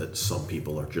maxim that some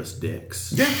people are just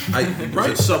dicks. Yeah,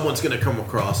 right. So someone's going to come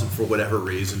across and for whatever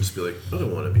reason just be like, I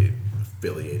don't want to be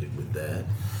affiliated with that.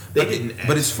 They didn't.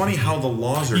 But it's funny how the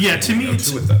laws are Yeah, to changing, me, though,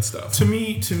 too, with that stuff. To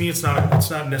me, it's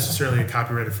not necessarily a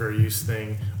copyrighted fair use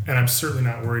thing, and I'm certainly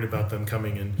not worried about them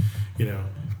coming and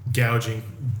gouging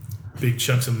big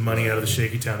chunks of money out of the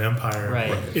Shaky Town empire.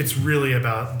 Right. It's really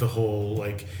about the whole,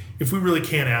 like, if we really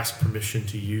can't ask permission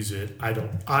to use it, I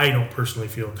don't personally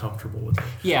feel comfortable with it.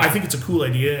 Yeah. I think it's a cool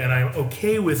idea, and I'm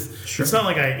okay with. Sure. It's not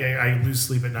like I lose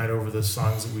sleep at night over the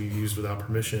songs that we've used without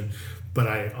permission, but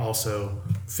I also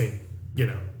think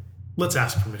let's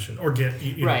ask permission or get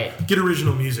get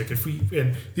original music.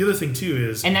 And the other thing too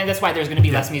is, and that's why there's going to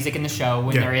be less music in the show.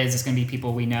 When Yeah. there is, it's going to be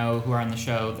people we know who are on the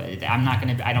show. I'm not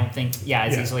going to. I don't think.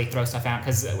 It's easily throw stuff out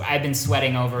because I've been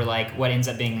sweating over like what ends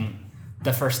up being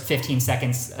the first 15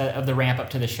 seconds of the ramp up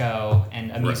to the show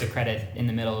and a music credit in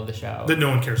the middle of the show. that no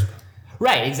one cares about.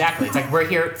 Right, exactly. It's like we're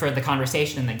here for the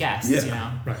conversation and the guests.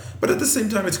 Yeah. Right. But at the same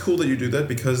time, it's cool that you do that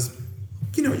because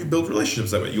you build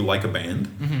relationships that way. You like a band.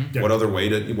 Mm-hmm. Yeah. What other way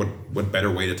to what better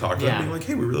way to talk to them? Being like,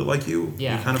 hey, we really like you.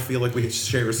 Yeah. We kind of feel like we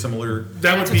share a similar. That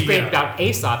That's would what's be great about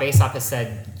Aesop. Aesop has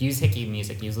said, use Hickey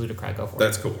music, use Ludacris, go for it.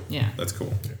 That's cool. Yeah. That's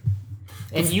cool.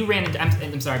 And you ran into,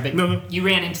 I'm sorry, but No. you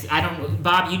ran into,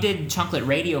 Bob, you did Chunklet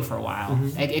Radio for a while.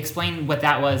 Explain what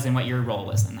that was and what your role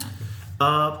was in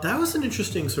that. That was an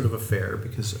interesting sort of affair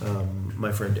because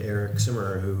my friend Eric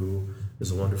Simmerer, who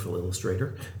is a wonderful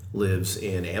illustrator, lives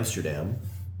in Amsterdam.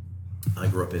 I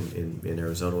grew up in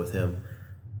Arizona with him,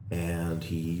 and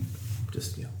he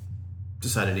just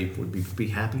decided he would be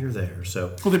happier there.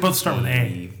 So Well, they both start with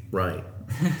A. right?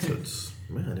 So it's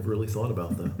I never really thought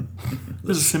about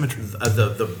There's a symmetry.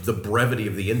 the brevity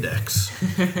of the index.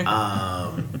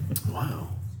 Wow.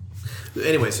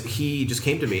 Anyways, he just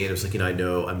came to me and it was like, I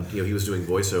know he was doing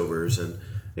voiceovers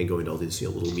and going to all these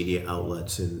little media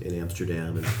outlets in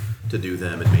Amsterdam and to do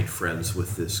them, and made friends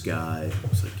with this guy. It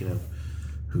was like,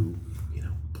 who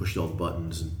pushed all the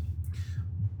buttons and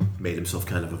made himself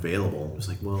kind of available. It was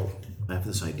like, well, I have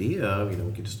this idea. We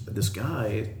can this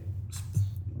guy is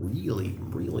really,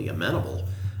 really amenable.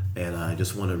 And I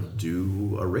just want to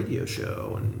do a radio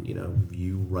show, and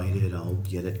you write it, I'll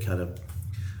get it kind of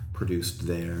produced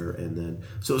there, and then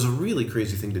so it was a really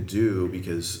crazy thing to do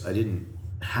because I didn't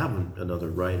have another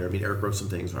writer. I mean, Eric wrote some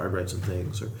things, or I read some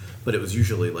things, but it was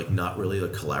usually like not really a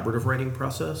collaborative writing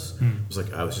process. It was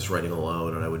like I was just writing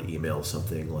alone, and I would email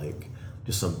something like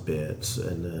just some bits,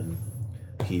 and then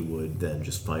he would then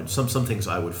just find some things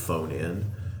I would phone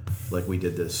in. Like we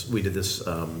did this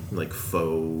like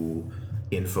faux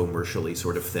infomercial-y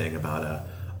sort of thing about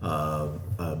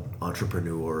a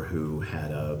entrepreneur who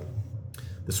had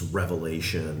this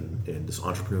revelation in this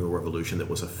entrepreneurial revolution that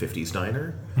was a 50s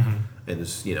diner, and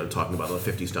this talking about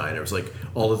the 50s diner. It was like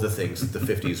all of the things that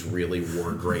the 50s really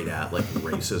weren't great at, like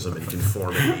racism and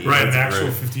conformity, Right, an and actual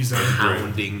 50s diner.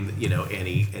 hounding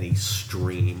any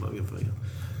stream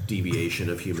of deviation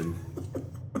of human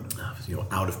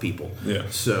out of people. Yeah.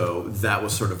 So that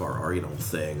was sort of our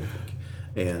thing.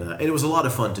 And it was a lot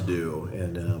of fun to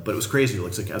do, but it was crazy. It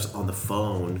looks like I was on the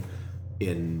phone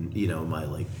in my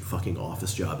like fucking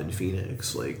office job in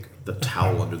Phoenix, like the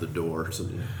towel under the door, so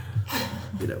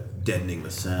deadening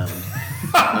the sound.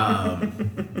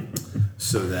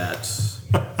 So that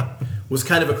was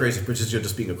kind of a crazy, which is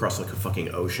just being across like a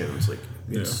fucking ocean. It's like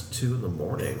it's 2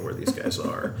 a.m. where these guys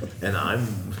are, and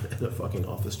I'm in a fucking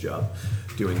office job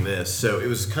doing this. So it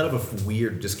was kind of a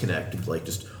weird disconnect of like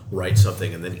just write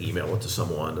something and then email it to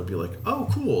someone and be like, oh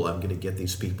cool, I'm gonna get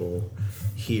these people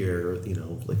here,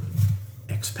 like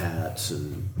expats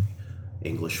and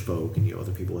English folk and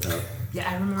other people without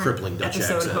I remember crippling Dutch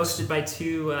episode accents. hosted by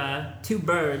two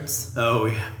birds. Oh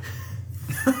yeah.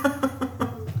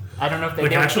 I don't know if they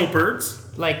Like were actual birds?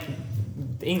 like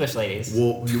English ladies.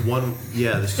 Well,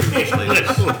 there's 2 English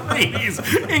ladies. Ladies.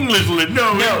 English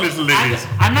ladies.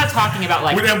 I'm not talking about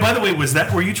like. Now, by the way,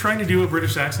 were you trying to do a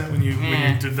British accent when you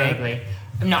did that? Vaguely.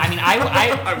 No, I mean I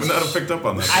would not have picked up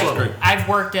on that. That's great. I've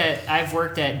worked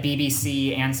at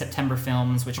BBC and September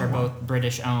Films, which are both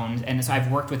British owned, and so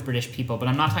I've worked with British people. But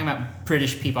I'm not talking about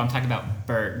British people. I'm talking about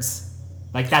birds.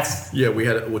 Like that's we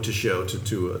had to show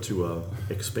to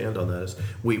expand on that is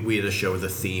we had a show where the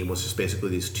theme was just basically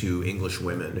these two English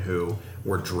women who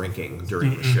were drinking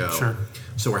during the show. Sure.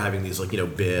 So we're having these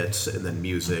bits and then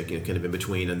music kind of in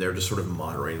between, and they're just sort of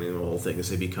moderating the whole thing as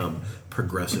they become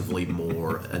progressively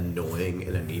more annoying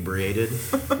and inebriated.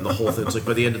 And the whole thing, it's like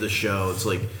by the end of the show, it's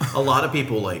like a lot of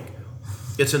people like.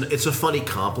 It's a funny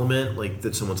compliment, like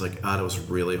that someone's like, that was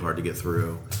really hard to get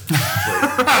through.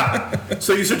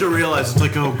 So you start to realize it's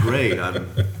like, oh great,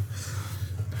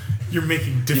 You're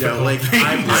making difficult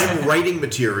I'm writing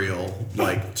material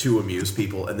like to amuse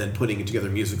people, and then putting together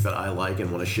music that I like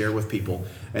and want to share with people,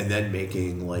 and then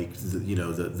making like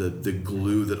the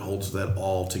glue that holds that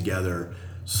all together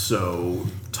so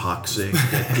toxic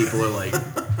that people are like.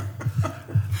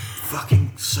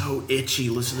 Fucking so itchy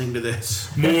listening to this.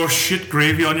 More shit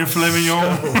gravy on your filet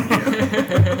mignon?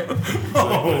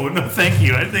 Oh, no, thank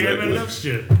you. I think I've had enough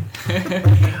shit.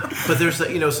 But there's that,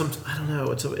 some, I don't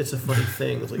know, it's a funny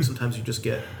thing. It's like sometimes you just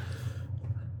get,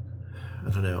 I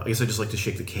don't know, I guess I just like to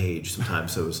shake the cage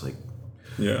sometimes, so it's like,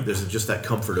 there's just that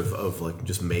comfort of like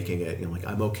just making it, like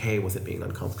I'm okay with it being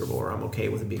uncomfortable, or I'm okay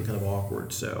with it being kind of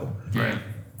awkward, so. Right.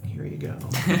 Here you go.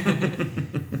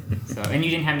 So, and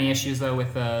you didn't have any issues though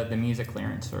with the music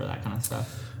clearance or that kind of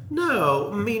stuff.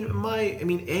 No,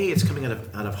 it's coming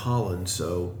out of Holland,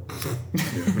 so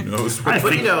who knows? But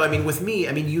with me,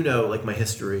 like my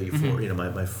history for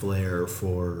my flair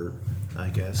for, I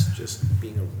guess, just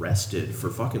being arrested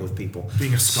for fucking with people,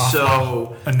 being a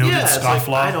scofflaw, a noted scofflaw.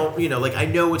 Like, I don't, I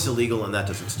know it's illegal, and that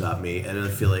doesn't stop me, and I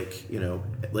feel like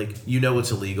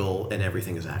it's illegal, and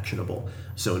everything is actionable.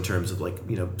 So in terms of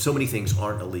so many things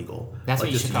aren't illegal. That's like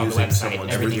what you should call the website.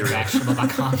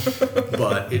 Everythingactionable.com.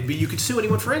 But you could sue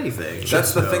anyone for anything.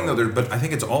 That's the thing, though. But I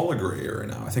think it's all a gray area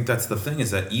now. I think that's the thing, is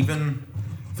that even,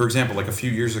 for example, like a few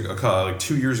years ago, like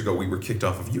 2 years ago, we were kicked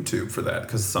off of YouTube for that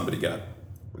because somebody got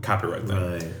a copyright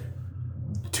thing. Right.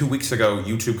 2 weeks ago,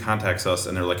 YouTube contacts us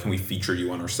and they're like, "Can we feature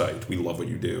you on our site? We love what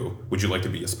you do. Would you like to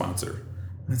be a sponsor?"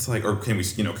 And it's like, or can we,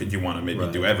 could you want to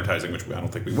maybe do advertising, which I don't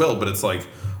think we will, but it's like,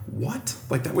 what?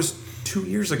 Like that was 2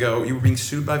 years ago. You were being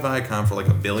sued by Viacom for like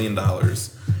 $1 billion.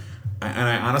 And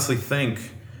I honestly think,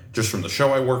 just from the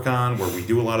show I work on, where we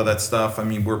do a lot of that stuff,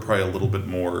 we're probably a little bit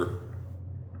more,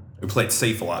 we play it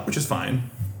safe a lot, which is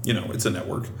fine. It's a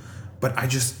network. But I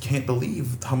just can't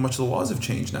believe how much the laws have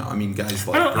changed now. Guys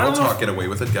like Girl Talk get away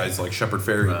with it. Guys like Shepard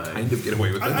Fairey kind of get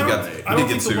away with it. I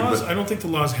don't think the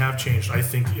laws have changed. I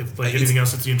think it's like anything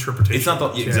else, it's the interpretation. It's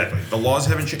not exactly. The laws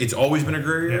haven't changed. It's always been a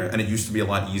gray area, and it used to be a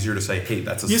lot easier to say, "Hey,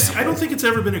 that's a sample." I don't think it's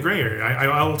ever been a gray area.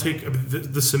 I will take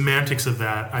the semantics of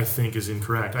that. I think is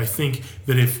incorrect. I think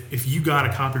that if you got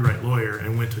a copyright lawyer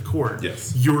and went to court,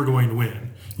 you're going to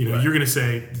win. You're going to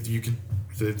say you could.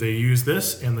 They use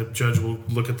this, and the judge will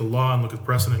look at the law and look at the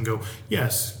precedent and go,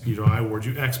 yes, I award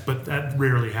you X, but that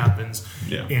rarely happens.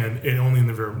 Yeah. And only in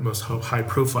the very most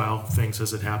high-profile things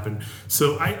does it happen.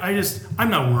 So I'm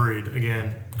not worried.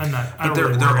 Again, But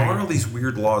there are all these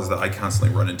weird laws that I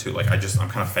constantly run into. Like I'm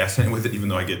kind of fascinated with it, even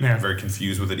though I get very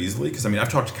confused with it easily. Because I've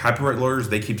talked to copyright lawyers;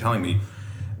 they keep telling me,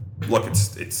 look,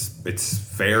 it's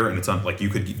fair, and it's like you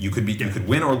could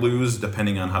win or lose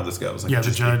depending on how this goes. Like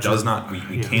the judge it does not.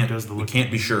 We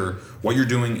can't be sure what you're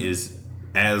doing is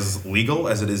as legal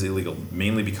as it is illegal.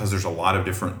 Mainly because there's a lot of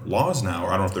different laws now, or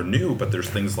I don't know if they're new, but there's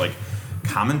things like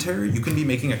commentary. You can be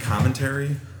making a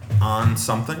commentary on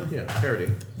something,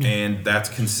 parody, and that's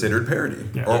considered parody,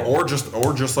 or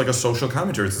just like a social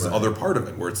commentary. It's this other part of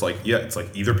it where it's like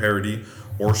either parody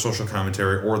or social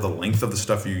commentary, or the length of the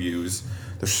stuff you use.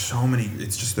 There's so many.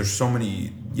 There's so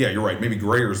many. Yeah, you're right. Maybe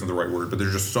grayer isn't the right word, but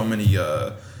there's just so many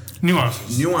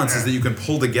nuances that you can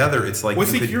pull together. It's like I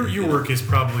think your work is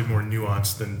probably more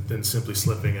nuanced than simply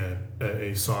slipping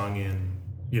a song in.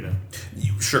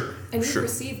 Sure. And you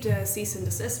received a cease and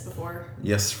desist before.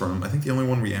 Yes, from I think the only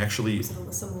one we actually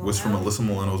was from Alyssa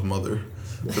Milano's mother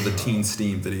for the Teen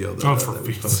Steam video that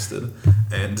we posted.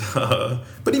 And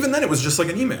but even then, it was just like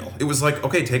an email. It was like,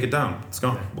 okay, take it down. It's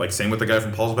gone. Like same with the guy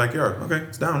from Paul's Backyard. Okay,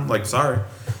 it's down. Like sorry,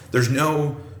 there's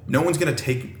no one's gonna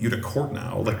take you to court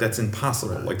now. Like that's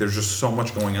impossible. Like there's just so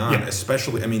much going on.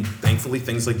 Especially, thankfully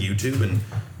things like YouTube and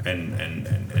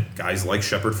guys like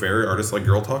Shepard Fairey, artists like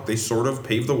Girl Talk, they sort of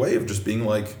paved the way of just being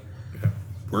like,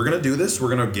 we're gonna do this. We're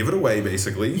gonna give it away,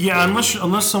 basically. Yeah,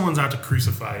 unless someone's out to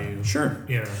crucify you. Sure.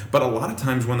 But a lot of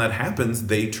times when that happens,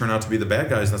 they turn out to be the bad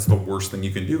guys. That's the worst thing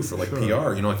you can do for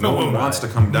PR. No one wants to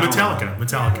come down.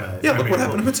 Metallica. Yeah, look what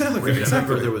happened to Metallica. I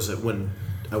remember there was when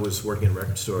I was working in a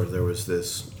record store. There was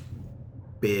this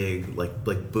big like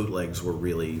bootlegs were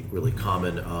really really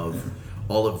common of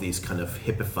all of these kind of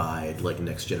hippified like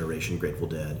next generation Grateful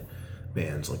Dead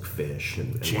bands like Fish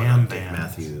and Jam Dave bands.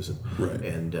 Matthews, and, Right.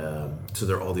 and so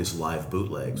there are all these live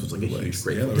bootlegs. It was like a huge Bootlegs.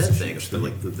 Grateful Yeah, that was Dead a thing. huge So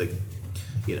like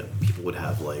the people would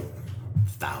have like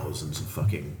thousands of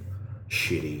fucking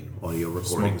shitty audio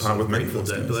recordings pot with of Grateful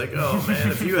Mayfields, Dead. Be guys. like, oh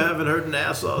man, if you haven't heard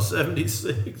Nassau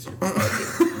 '76, you're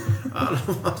fucking, I don't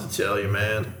know what to tell you,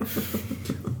 man.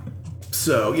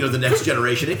 So, the next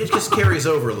generation, it just carries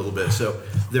over a little bit. So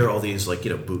there are all these, like,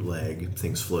 bootleg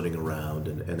things floating around.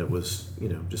 And it was,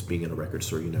 just being in a record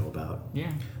store, about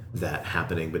that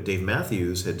happening. But Dave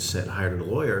Matthews had hired a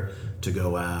lawyer to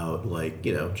go out, like,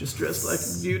 just dressed like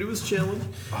a dude who was chilling.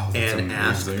 And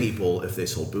ask people if they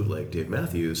sold bootleg Dave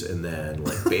Matthews. And then,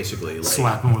 like, basically, like,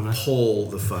 Slap him with it. pull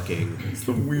the fucking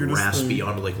raspy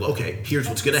on, like, okay, here's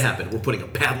what's going to happen. We're putting a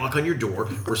padlock on your door.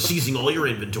 We're seizing all your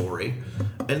inventory.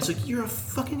 And it's like, you're a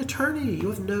fucking attorney. You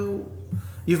have no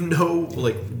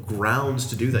like grounds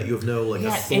to do that. You have no like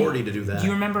authority to do that. Do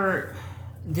you remember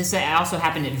this also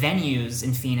happened at venues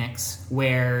in Phoenix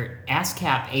where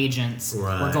ASCAP agents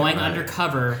were going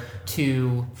undercover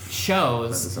to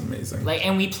shows. This is amazing. Like,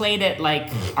 and we played at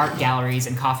like art galleries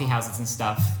and coffee houses and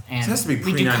stuff. And This has to be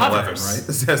we do pre 9/11, covers. right?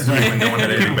 This has to be when no one had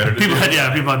anything better to do. People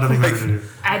had nothing better to do.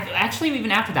 Actually,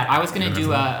 even after that, I was going to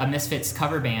do a Misfits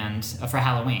cover band for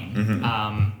Halloween.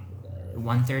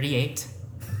 138,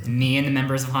 me and the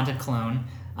members of Haunted Cologne.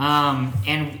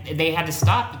 And they had to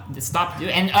stop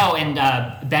doing.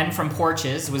 And Ben from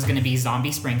Porches was going to be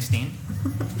Zombie Springsteen,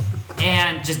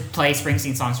 and just play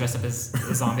Springsteen songs dressed up as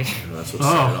a zombie. That's what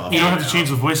started off. You don't have to change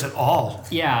the voice at all.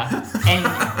 Yeah, and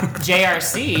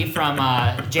JRC from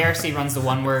JRC runs the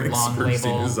One Word Long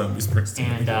label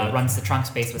and runs the Trunk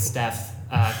Space with Steph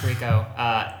Carrico.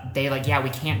 They we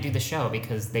can't do the show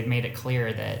because they've made it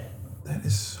clear that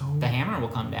is so. the hammer will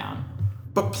come down.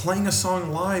 But playing a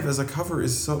song live as a cover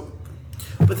is so.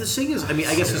 But the thing is, I mean,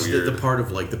 I guess it's weird. the part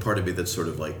of me that's sort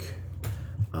of like,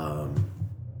 I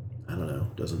don't know,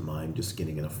 doesn't mind just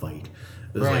getting in a fight.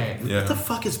 It's Right. like, what the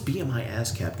fuck is BMI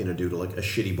ASCAP gonna do to like a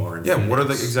shitty bar in Yeah, Phoenix? what are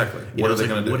they exactly? What are they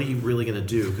gonna do? What are you really gonna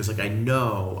do? Because like I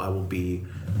know I will be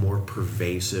more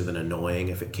pervasive and annoying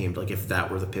if it came to, like if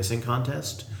that were the pissing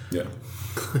contest. Yeah.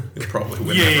 It probably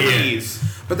would. Please.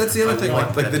 But that's the other I thing,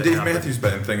 want like that the to Dave happen. Matthews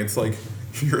Band thing. It's like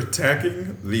you're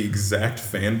attacking the exact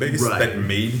fan base Right. that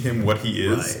made him what he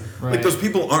is. Right. Like those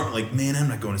people aren't like, man, I'm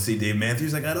not going to see Dave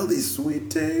Matthews. I got all these sweet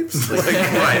tapes. Like,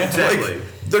 Right, exactly. like,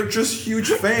 they're just huge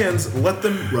fans. Let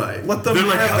them. Right. Let them. They're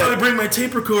like, have how do I that. bring my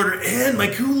tape recorder and my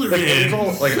cooler Like, in? it's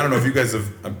all, like I don't know if you guys have.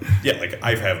 Like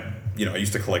I've had. I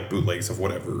used to collect bootlegs of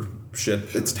whatever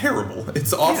shit. It's terrible.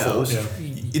 It's awful. Yeah,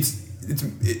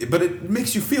 But it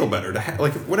makes you feel better to have,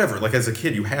 like, whatever. Like, as a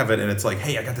kid, you have it, and it's like,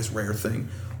 hey, I got this rare thing.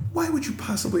 Why would you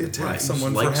possibly attack Right,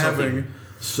 someone like for having?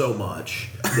 so much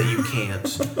that you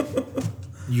can't.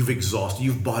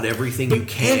 You've bought everything you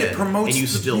can, And it promotes and you the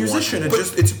still musician. want to.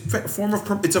 It's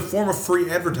a form of free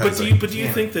advertising. But do you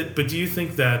think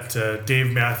that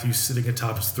Dave Matthews sitting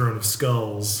atop his throne of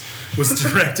skulls was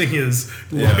directing his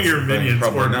lawyer minions?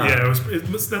 probably not. Yeah,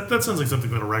 that sounds like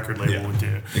something that a record label would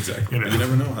do. Exactly. You know? You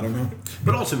never know. I don't know.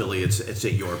 But ultimately, it's at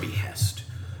your behest.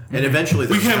 And eventually,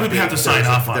 We'd have to sign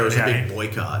off on there was it, a yeah. big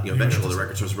boycott. Eventually, the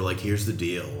record stores were like, "Here's the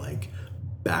deal: like,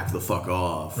 back the fuck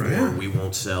off, or we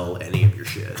won't sell any of your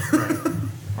shit."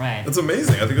 Right. That's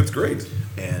amazing. I think that's great.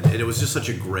 And it was just such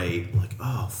a great, like,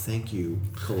 oh, thank you,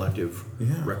 collective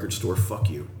record store. Fuck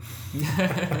you.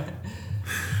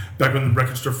 Back when the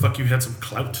record store "fuck you" had some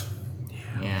clout.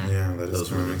 Yeah. Yeah, that is Those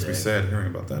true. It were makes the me days. sad hearing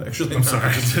about that. Actually, I'm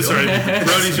sorry. Sorry.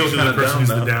 Brody's usually the kinda person who's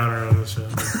down the now. downer on the show.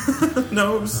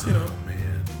 No, it was,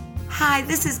 Hi,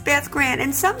 this is Beth Grant,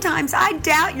 and sometimes I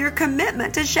doubt your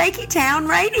commitment to Shaky Town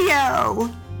Radio.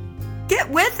 Get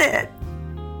with it.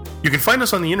 You can find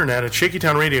us on the internet at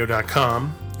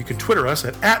shakytownradio.com. You can Twitter us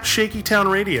at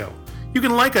 @ShakyTownRadio. You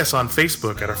can like us on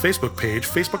Facebook at our Facebook page,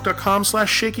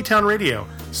 facebook.com/ShakyTownRadio.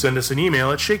 Send us an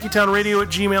email at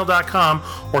shakytownradio@gmail.com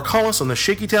or call us on the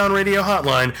Shaky Town Radio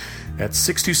hotline at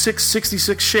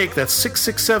 626-66-SHAKE. That's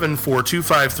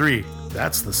 667-4253.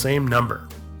 That's the same number.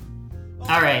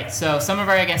 All right. So some of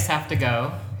our guests have to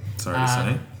go. sorry to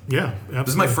say. Yeah, absolutely. This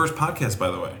is my first podcast,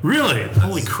 by the way. Really?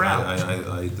 Holy crap.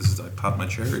 I popped my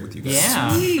cherry with you guys. Yeah.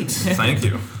 Thank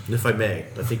you. And if I may,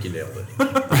 I think you nailed it.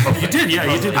 You did,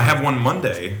 yeah, you did. I have one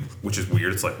Monday, which is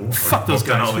weird. It's like, ooh, Fuck those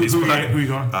booked on guys. all these, Who but you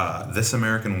going? This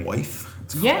American Wife.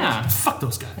 Yeah. Fuck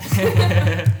those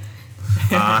guys.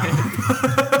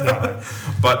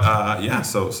 But yeah,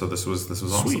 so this was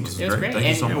awesome. Sweet. This It was great. Thank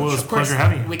you so And much. Well, it was of a course, pleasure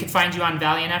having you. we could find you on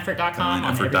valianteffort.com.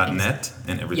 on Effort.net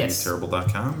and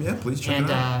everythingsterrible.com. Yeah, please check And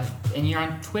it out. and you're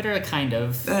on Twitter, kind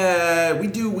of. It's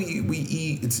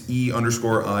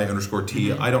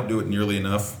E_I_T. I don't do it nearly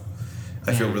enough.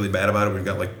 I feel really bad about it. We've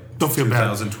got like Don't feel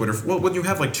 2,000 Twitter. Well, when you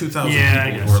have like 2,000 Yeah,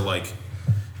 I people guess. who are like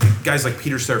guys like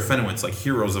Peter Serafinowicz, like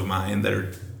heroes of mine that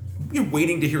are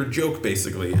waiting to hear a joke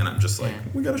basically, and I'm just like,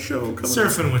 we got a show coming.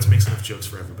 Serafinowicz makes enough jokes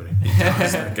for everybody.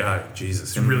 That guy,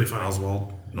 Jesus, It's really funny.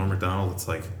 Oswald, Norm Macdonald. It's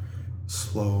like,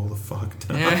 slow the fuck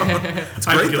down. It's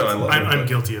I'm great guilty. though. I love it. I'm but-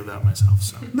 guilty of that myself.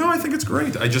 So. No, I think it's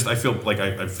great. I feel like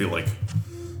I feel like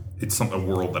it's a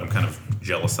world that I'm kind of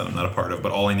jealous that I'm not a part of.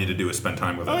 But all I need to do is spend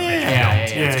time with it.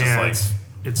 It's just like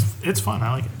It's fun.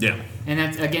 I like it. yeah. And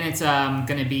that's, again, it's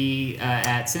going to be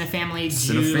at Cinefamily,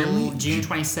 Cinefamily? June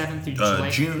 27th through July.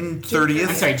 June 30th.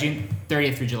 I'm sorry, June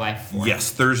 30th through July 4th.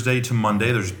 Yes, Thursday to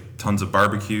Monday. There's tons of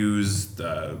barbecues,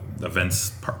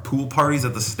 events, pool parties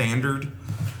at the Standard,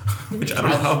 which I don't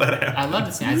know how that happened. I love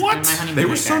this. I spent my honeymoon They were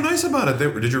right so there. nice about it.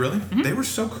 Did you really? They were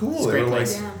so cool. They great were like,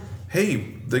 place. Yeah.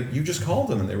 hey, you just called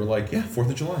them, and they were like, yeah, 4th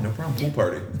of July, no problem, pool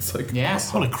party. It's like, Yeah.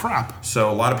 awesome. Holy crap.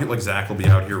 So a lot of people like Zach will be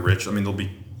out here. Rich, I mean,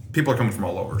 people are coming from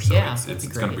all over. So Yeah, it's that'd be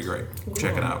going to be great. great.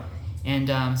 Check it out. And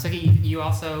Suki, you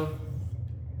also...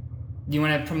 Do you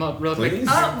want to promote real quick? Please.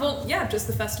 Well, yeah, just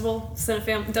the festival,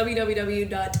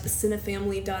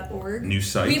 www.cinefamily.org. New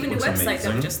site. We have a new Looks website that we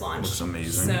amazing. just launched. Looks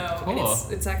amazing. So Cool.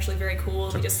 it's actually very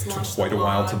cool. We just Took launched quite the a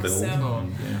while to blog, build. So Cool.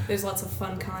 Yeah. there's lots of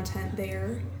fun content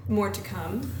there. More to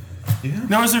come. Yeah.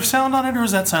 Now, is there sound on it, or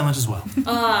is that silent as well?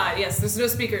 Yes, there's no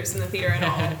speakers in the theater at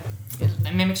all.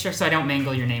 Let me make sure so I don't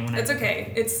mangle your name when It's I...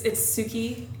 okay. It's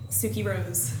Suki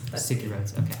Rose. That's Suki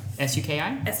Rhodes. Okay.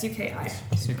 S-U-K-I? SUKI.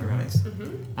 Suki Rhodes.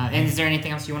 And is there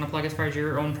anything else you want to plug as far as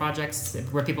your own projects,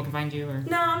 where people can find you? Or?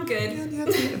 No, I'm good. You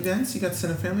got the events. You got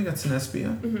Cinefamily. You got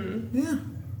Cinespia. Yeah.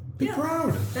 Be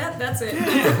proud. That's it.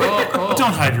 Cool.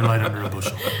 Don't hide your light under a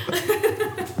bushel.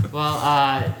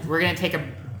 Well, we're going to take a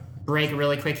break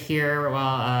really quick here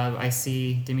while I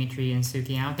see Dimitri and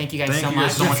Suki out. Thank you guys Thank so you much.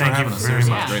 guys so much for Thank you having us. very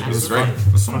Seriously, much. it's great. Yeah, This was great. absolutely.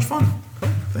 It was so much fun.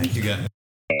 Thank you guys.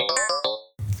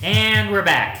 And we're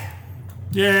back.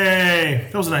 Yay!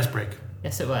 That was a nice break.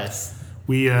 Yes, it was.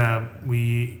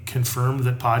 We confirmed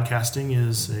that podcasting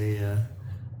is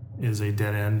a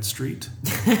dead end street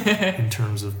in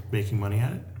terms of making money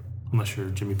at it, unless you're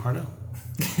Jimmy Pardo,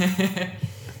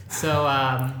 So,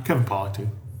 Kevin Pollak too.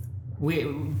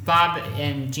 Bob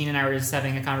and Gene and I were just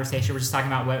having a conversation. We're just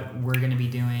talking about what we're going to be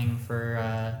doing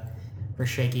for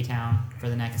Shaky Town for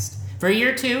a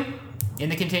year or two in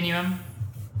the continuum,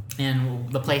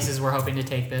 and the places we're hoping to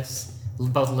take this,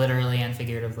 both literally and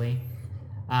figuratively.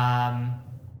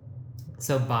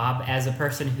 So Bob, as a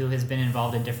person who has been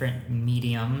involved in different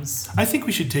mediums, I think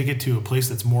we should take it to a place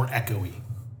that's more echoey.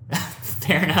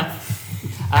 fair enough.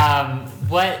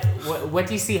 What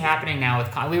do you see happening now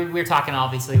with we were talking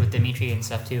obviously with Dimitri and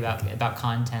stuff too about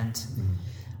content.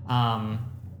 I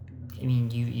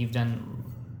mean you've done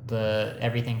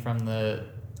everything from the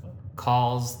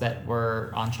calls that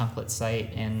were on Chunklet's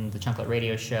site and the Chunklet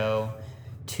radio show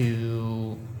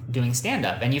to doing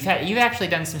stand-up, and you've actually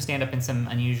done some stand-up in some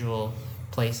unusual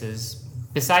places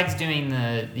besides doing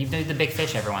you've done the Big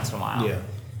Fish every once in a while.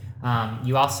 Yeah.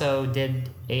 You also did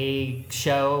a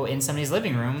show in somebody's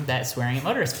living room that Swearing at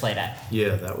Motorists played at.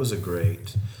 Yeah, that was a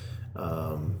great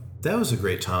time.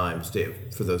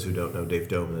 Dave, for those who don't know Dave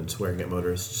Doman and Swearing at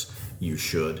Motorists, you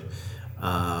should.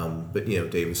 But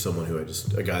Dave is someone who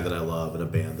a guy that I love and a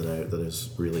band that is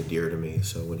really dear to me.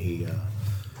 So when he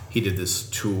did this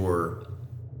tour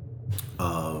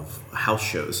of house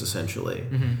shows essentially,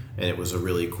 and it was a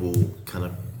really cool kind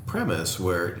of premise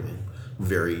where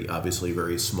very obviously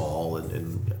very small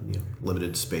and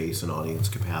limited space and audience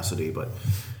capacity, but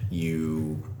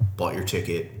you bought your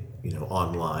ticket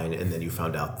online and then you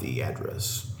found out the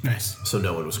address, Nice. so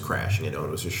no one was crashing and no one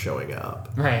was just showing up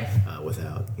Right.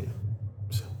 without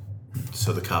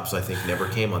so the cops I think never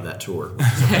came on that tour, which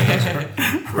is amazing,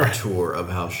 for a tour of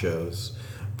house shows.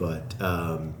 But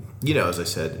as I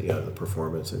said, the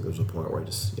performance, and there was a point where I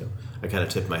just I kind of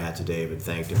tipped my hat to Dave and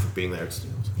thanked him for being there. It's,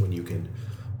 when you can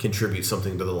contribute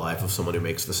something to the life of someone who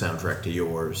makes the soundtrack to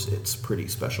yours, it's pretty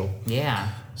special. Yeah.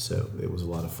 So it was a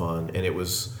lot of fun, and it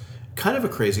was kind of a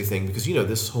crazy thing because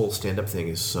this whole stand-up thing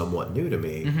is somewhat new to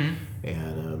me,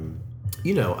 and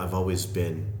I've always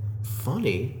been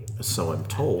funny, so I'm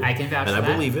told. I can vouch and for I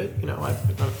that. believe it. I'm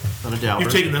not a doubter.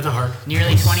 You've taken that to heart.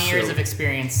 Nearly 20 years So- of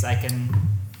experience. I can.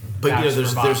 But vouch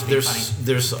for Bob being funny.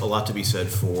 there's a lot to be said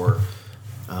for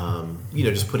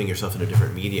just putting yourself in a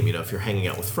different medium. If you're hanging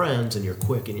out with friends and you're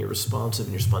quick and you're responsive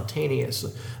and you're spontaneous,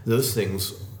 those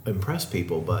things impress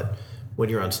people. But when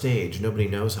you're on stage, nobody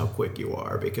knows how quick you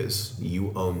are because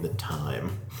you own the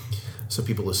time. So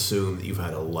people assume that you've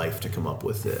had a life to come up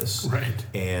with this. Right.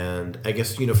 And I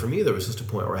guess, for me, there was just a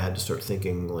point where I had to start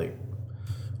thinking, like,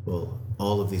 well,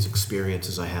 all of these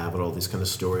experiences I have and all these kind of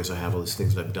stories I have, all these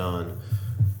things that I've done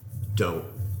don't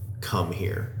come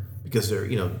here because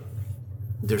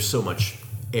there's so much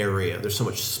area, there's so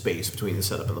much space between the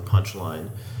setup and the punchline.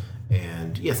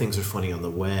 And yeah, things are funny on the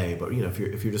way, but if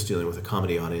you're just dealing with a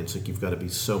comedy audience, like, you've got to be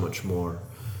so much more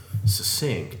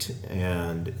succinct.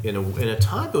 And in a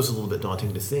time, it was a little bit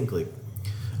daunting to think, like,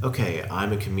 okay,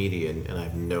 I'm a comedian and I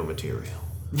have no material.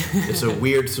 It's a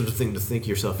weird sort of thing to think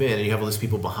yourself in, and you have all these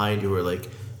people behind you who are like,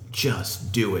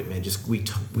 just do it, man. Just we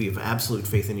have absolute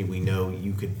faith in you. We know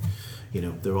you could.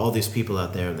 There are all these people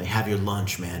out there, and they have your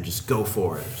lunch, man. Just go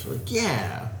for it. It's like,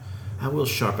 yeah, I will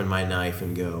sharpen my knife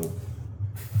and go.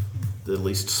 At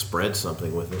least spread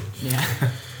something with it.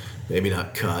 Yeah. Maybe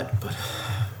not cut, but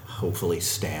hopefully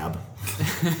stab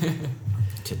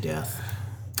to death.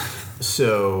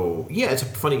 So yeah, it's a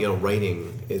funny.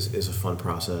 Writing is a fun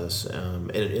process,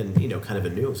 and kind of a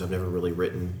new because I've never really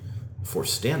written for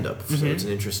stand up, so it's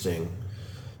an interesting.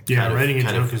 Yeah, writing a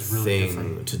joke is really thing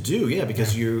different to do. Yeah,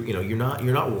 because you're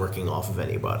not working off of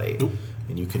anybody. Nope.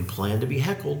 And you can plan to be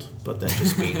heckled, but that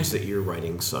just means that your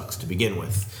writing sucks to begin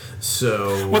with.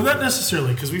 So, well, not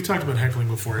necessarily, because we've talked about heckling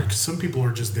before. Because some people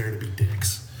are just there to be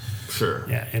dicks. Sure.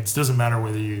 Yeah, it doesn't matter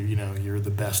whether you're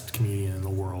the best comedian in the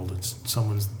world. It's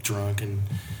someone's drunk and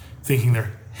thinking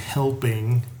they're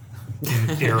helping, in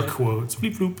air quotes,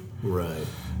 bleep bloop. Right.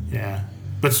 Yeah,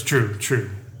 but it's true.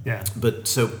 Yeah. But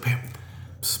so,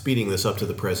 speeding this up to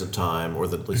the present time, or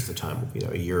at least the time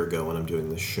a year ago when I'm doing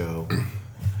this show.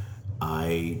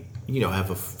 I, have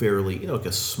a fairly, like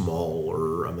a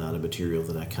smaller amount of material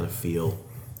that I kind of feel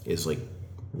is like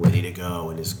ready to go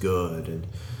and is good. And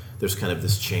there's kind of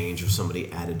this change of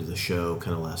somebody added to the show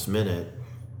kind of last minute.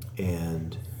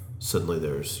 And suddenly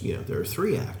there's, there are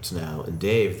 3 acts now. And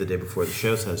Dave, the day before the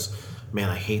show, says, man,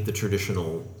 I hate the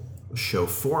traditional show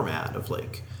format of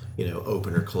like,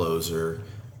 opener, closer,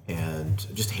 and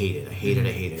just hate it. I hate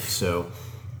it. So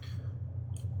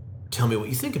tell me what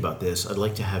you think about this. I'd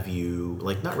like to have you,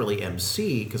 like, not really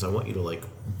MC, because I want you to, like,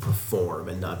 perform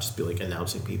and not just be, like,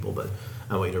 announcing people, but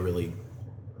I want you to really,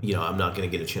 I'm not going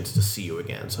to get a chance to see you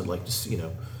again, so I'd like to see,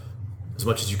 as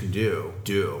much as you can do.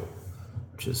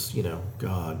 Just,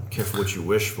 God, careful what you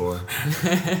wish for.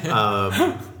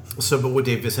 But what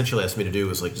Dave essentially asked me to do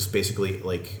was, like, just basically,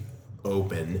 like,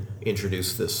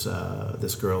 introduce this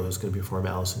this girl who's going to perform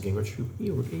Alison Gingrich.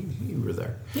 You were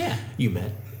there. Yeah. You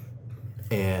met.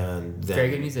 And then very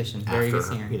good musician, very good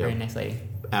singer, very nice lady.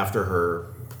 After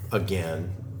her, again,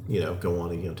 go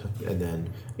on and and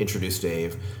then introduce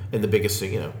Dave. And the biggest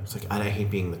thing, it's like I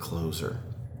hate being the closer.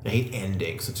 I hate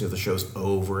endings. It's the show's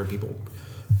over and people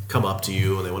come up to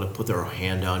you and they want to put their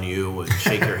hand on you and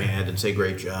shake your hand and say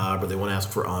great job, or they want to ask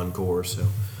for encore. So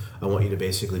I want you to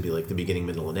basically be like the beginning,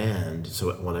 middle, and end.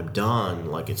 So when I'm done,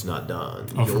 like it's not done.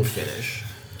 You'll finish.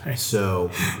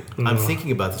 So I'm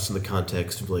thinking about this in the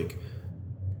context of like.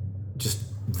 Just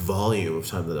volume of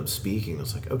time that I'm speaking.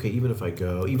 It's like, okay, even if I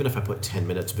put 10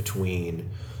 minutes between,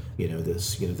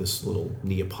 this little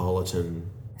Neapolitan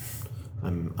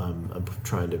I'm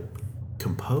trying to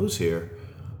compose here,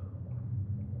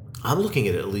 I'm looking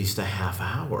at least a half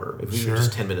hour. If we were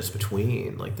just 10 minutes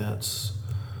between, like that's.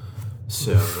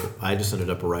 So I just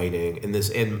ended up writing, and this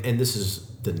is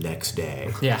the next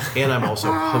day. Yeah. And I'm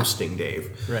also hosting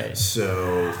Dave. Right.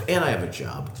 So, and I have a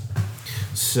job.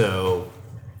 So.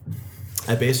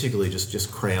 I basically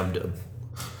just crammed.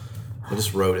 I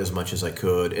just wrote as much as I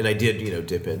could, and I did,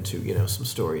 dip into, some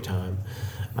story time.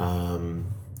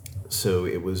 So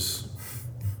it was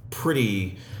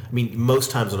pretty. I mean, most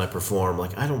times when I perform,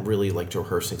 like I don't really like to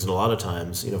rehearse things, and a lot of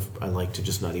times, I like to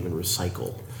just not even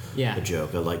recycle a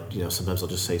joke. I like, sometimes I'll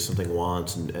just say something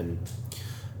once, and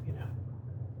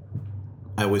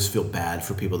I always feel bad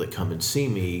for people that come and see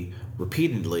me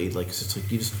repeatedly. Like it's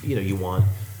like you just, you want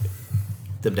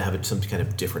them to have some kind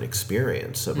of different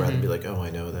experience. So rather than be like, oh, I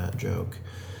know that joke.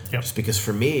 Yep. Just because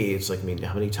for me, it's like, I mean,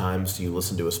 how many times do you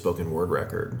listen to a spoken word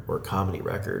record or a comedy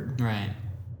record? Right.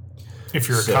 If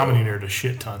you're a comedy nerd, a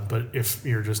shit ton. But if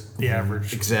you're just the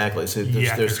average. Exactly. So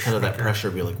there's kind of that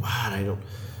pressure to be like, wow, I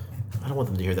don't want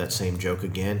them to hear that same joke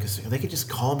again, because they could just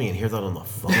call me and hear that on the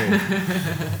phone.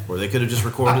 Or they could have just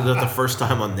recorded it the first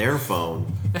time on their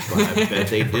phone. But I bet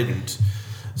they didn't.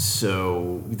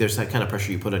 So there's that kind of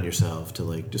pressure you put on yourself to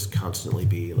like just constantly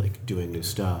be like doing new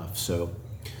stuff. So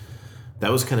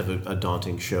that was kind of a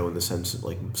daunting show in the sense that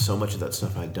like so much of that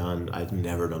stuff I'd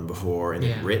never done before and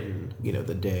had written,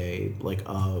 the day like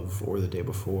of or the day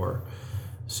before.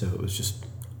 So it was just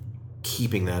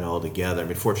keeping that all together. I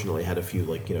mean, fortunately I had a few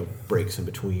like, breaks in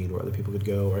between where other people could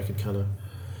go, or I could kind of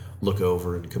look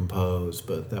over and compose,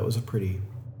 but that was a pretty...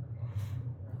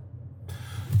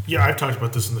 Yeah, I've talked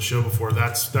about this in the show before.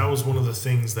 That was one of the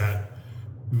things that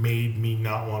made me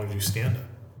not want to do stand-up,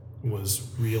 was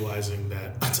realizing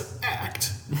that that's an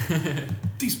act.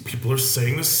 These people are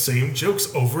saying the same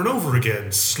jokes over and over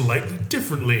again, slightly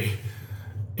differently.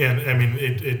 And I mean,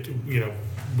 it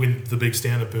when the big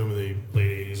stand-up boom of the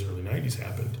late 80s, early 90s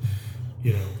happened,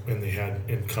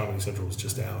 and Comedy Central was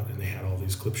just out, and they had all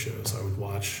these clip shows. I would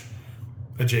watch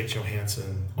a Jake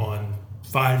Johansson on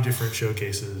 5 different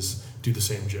showcases do the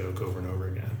same joke over and over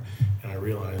again. And I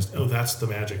realized, that's the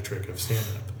magic trick of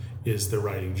stand-up, is they're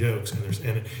writing jokes.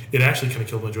 And it actually kind of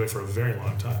killed my joy for a very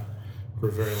long time.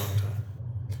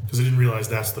 Because I didn't realize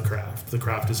that's the craft. The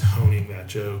craft is honing that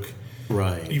joke.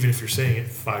 Right. Even if you're saying it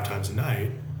 5 times a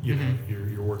night,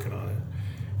 you're working on it.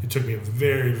 It took me a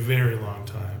very, very long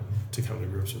time to come to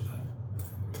grips with that.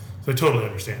 So I totally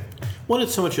understand. Well,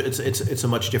 it's so much. It's a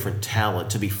much different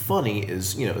talent. To be funny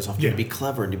is often to be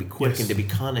clever and to be quick and to be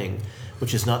cunning,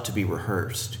 which is not to be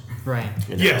rehearsed. Right.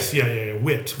 Yes. Yeah.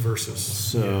 Wit versus.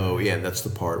 So that's the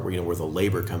part where where the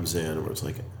labor comes in, where it's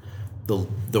like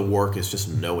the work is just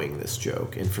knowing this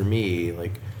joke. And for me,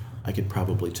 like, I could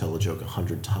probably tell a joke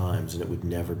 100 times and it would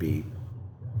never be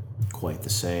quite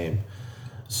the same.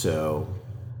 So.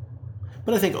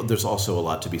 But I think there's also a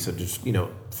lot to be said, just,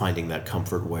 finding that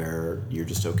comfort where you're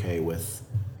just okay with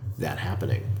that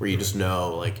happening, where you just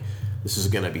know, like, this is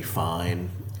going to be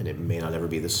fine, and it may not ever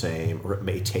be the same, or it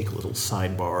may take little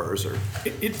sidebars, or...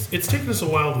 It's taken us a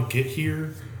while to get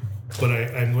here, but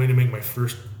I'm going to make my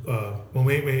first...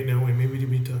 maybe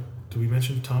did we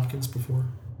mention Tompkins before?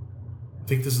 I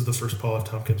think this is the first Paul F.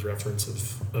 Tompkins reference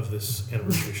of this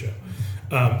anniversary show.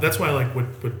 That's why I like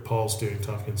what Paul's doing,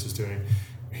 Tompkins is doing.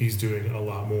 He's doing a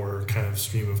lot more kind of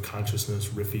stream of consciousness,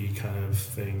 riffy kind of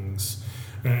things.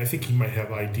 And I think he might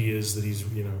have ideas that he's,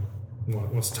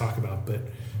 wants to talk about, but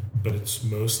it's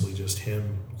mostly just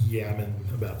him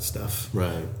yamming about stuff.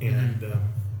 Right. And,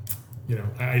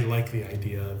 I like the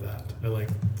idea of that. I like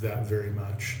that very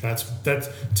much. That's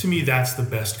to me, that's the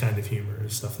best kind of humor,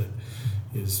 is stuff that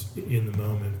is in the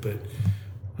moment. But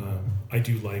I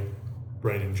do like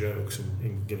writing jokes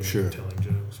and getting and telling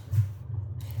jokes.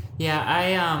 Yeah,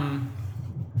 I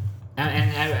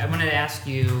wanted to ask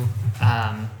you,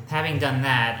 having done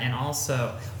that, and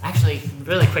also, actually,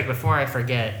 really quick before I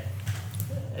forget,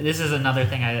 this is another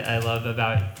thing I love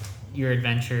about your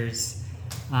adventures.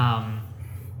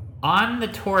 On the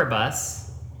tour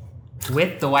bus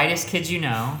with the whitest kids you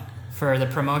know for the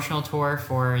promotional tour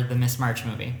for the Miss March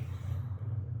movie.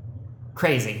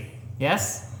 Crazy,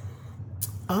 yes?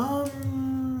 Not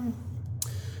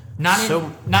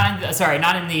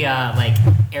in the like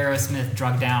Aerosmith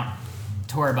drugged out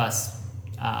tour bus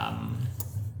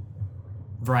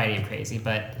variety of crazy,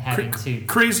 but having to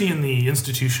crazy in the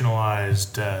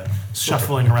institutionalized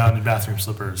shuffling around in bathroom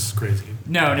slippers. Crazy.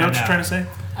 No, you know what you're trying to say?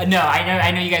 No, I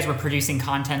know you guys were producing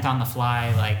content on the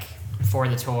fly, like for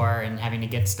the tour, and having to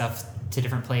get stuff to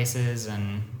different places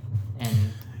and.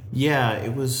 Yeah,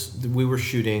 it was. We were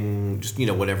shooting just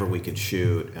whatever we could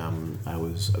shoot. I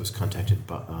was contacted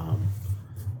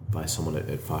by someone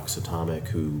at Fox Atomic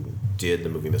who did the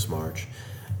movie Miss March,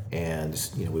 and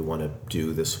we want to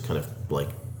do this kind of like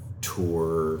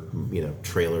tour,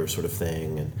 trailer sort of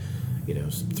thing, and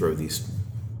throw these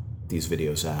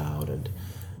videos out, and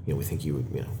we think you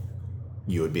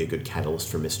would be a good catalyst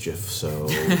for mischief, so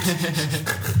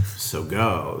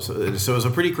go. So it was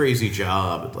a pretty crazy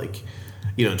job, like.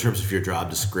 In terms of your job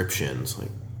descriptions,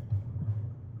 like,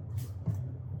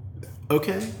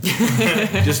 okay,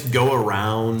 just go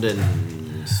around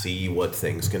and see what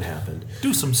things can happen.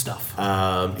 Do some stuff.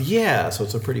 So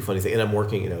it's a pretty funny thing. And I'm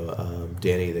working,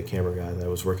 Danny, the camera guy that I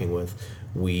was working with,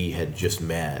 we had just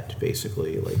met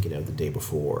basically, like, the day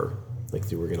before, like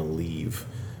they were going to leave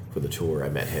for the tour. I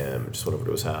met him, just went over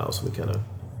to his house, and we kind of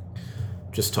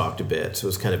just talked a bit. So it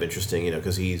was kind of interesting,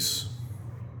 because it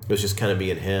was just kind of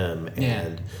me and him,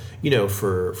 and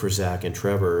for Zach and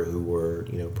Trevor, who were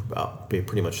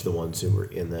pretty much the ones who were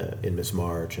in Miss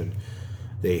March, and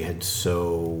they had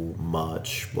so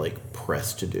much like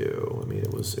press to do. I mean,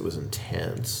 it was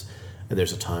intense, and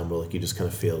there's a time where like you just kind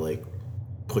of feel like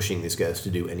pushing these guys to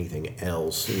do anything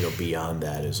else beyond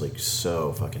that is like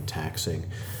so fucking taxing.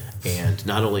 And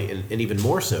not only, and even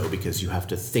more so because you have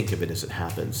to think of it as it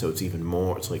happens, so it's even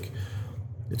more. It's like.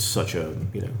 It's such a,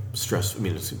 stress. I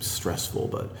mean, it's stressful,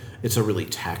 but it's a really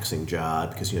taxing job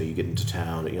because, you get into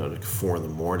town at, like 4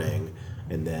 a.m,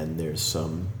 and then there's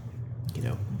some,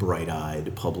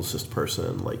 bright-eyed publicist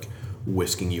person, like,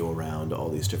 whisking you around to all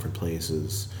these different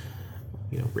places,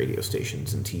 radio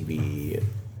stations and TV.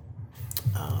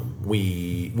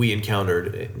 We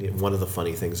encountered one of the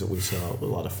funny things that we saw, a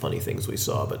lot of funny things we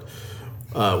saw, but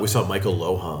We saw Michael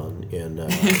Lohan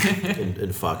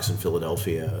in Fox in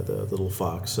Philadelphia, the little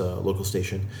Fox local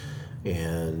station,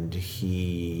 and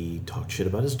he talked shit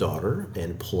about his daughter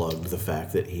and plugged the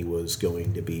fact that he was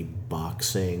going to be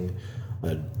boxing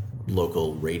a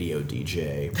local radio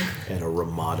DJ at a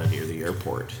Ramada near the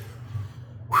airport.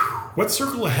 What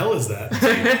circle of hell is that?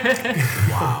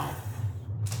 Wow.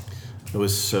 It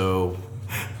was so...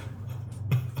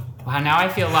 Wow, now I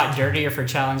feel a lot dirtier for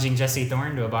challenging Jesse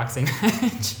Thorne to a boxing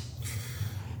match.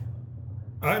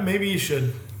 Maybe you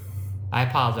should. I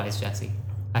apologize, Jesse.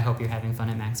 I hope you're having fun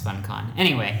at Max FunCon.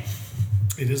 Anyway.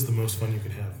 It is the most fun you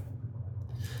could have.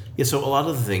 Yeah, so a lot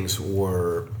of the things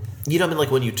were... You know, I mean, like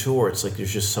when you tour, it's like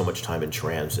there's just so much time in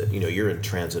transit. You know, you're in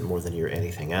transit more than you're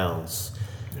anything else.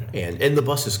 Yeah. And the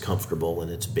bus is comfortable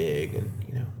and it's big and,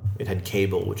 you know, it had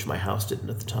cable, which my house didn't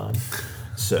at the time.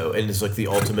 So, and it's like the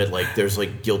ultimate, like, there's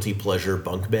like guilty pleasure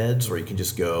bunk beds where you can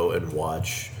just go and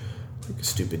watch like a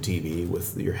stupid TV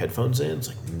with your headphones in. It's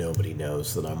like nobody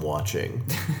knows that I'm watching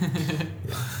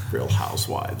Real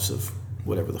Housewives of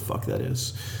whatever the fuck that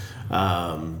is.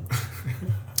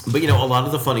 But, you know, a lot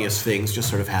of the funniest things just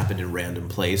sort of happened in random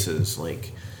places.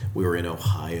 Like, we were in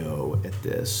Ohio at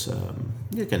this,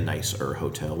 like a nicer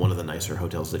hotel, one of the nicer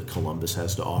hotels that Columbus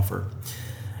has to offer.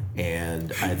 And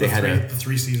they had the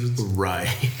Three Seasons.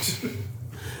 Right.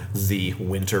 The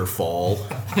winter fall.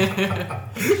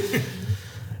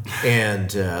 And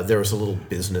there was a little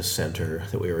business center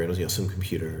that we were in. It was, you know, some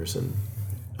computers, and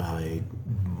I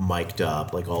mic'd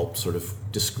up, like all sort of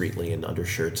discreetly in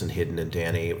undershirts and hidden, and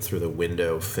Danny through the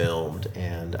window filmed,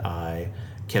 and I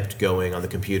kept going on the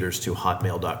computers to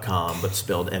hotmail.com, but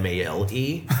spelled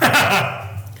M-A-L-E,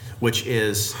 which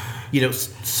is, you know,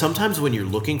 sometimes when you're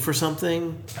looking for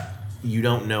something, you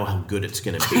don't know how good it's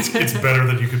going to be. It's better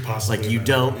than you could possibly Like, you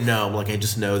don't know. Like, I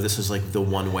just know this is, like, the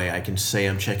one way I can say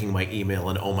I'm checking my email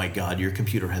and, oh, my God, your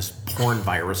computer has porn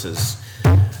viruses.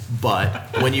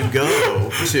 But when you go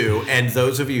to, and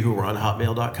those of you who are on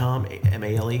hotmail.com,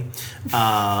 M-A-L-E,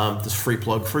 this free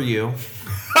plug for you.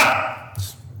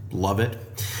 Just love it.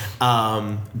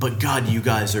 But, God, you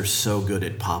guys are so good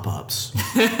at pop-ups.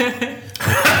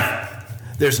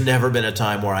 There's never been a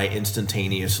time where I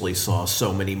instantaneously saw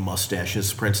so many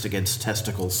mustaches printed against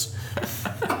testicles.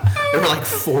 There were like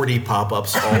 40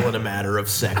 pop-ups all in a matter of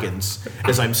seconds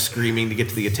as I'm screaming to get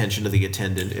to the attention of the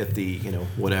attendant at the, you know,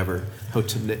 whatever,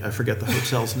 hotel, I forget the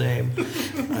hotel's name.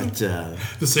 But, the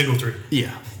Singletree.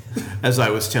 Yeah. As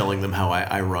I was telling them how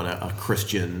I run a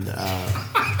Christian,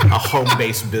 a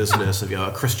home-based business, you know,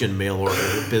 a Christian mail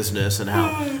order business, and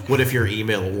how, what if your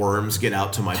email worms get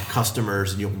out to my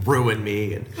customers and you'll ruin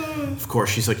me? And of course,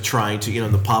 she's like trying to, you know,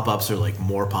 the pop-ups are like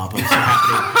more pop-ups are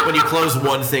happening. When you close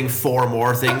one thing, 4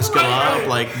 more things come up.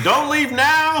 Like, don't leave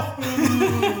now.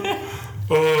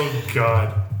 Oh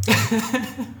God.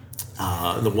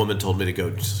 The woman told me to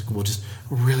go.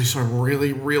 Really sorry. I'm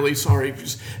really, really sorry.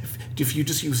 If you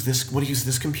just use this, want to use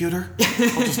this computer?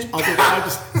 I'll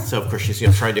just. So of course she's, you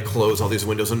know, trying to close all these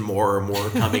windows, and more are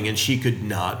coming, and she could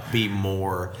not be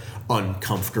more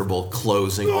uncomfortable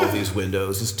closing all these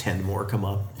windows as 10 more come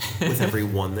up with every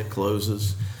one that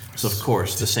closes. So of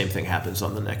course the same thing happens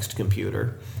on the next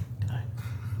computer.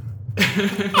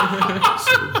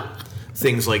 So,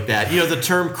 things like that. You know, the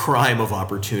term crime of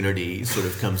opportunity sort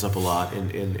of comes up a lot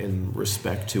in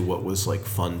respect to what was like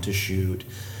fun to shoot.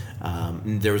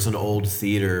 There was an old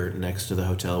theater next to the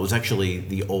hotel. It was actually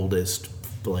the oldest,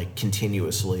 like,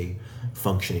 continuously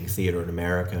functioning theater in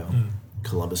America.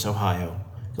 Columbus, Ohio.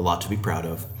 A lot to be proud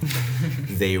of.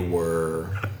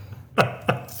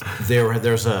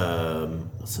 There's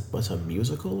what's a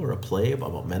musical or a play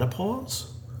about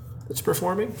menopause that's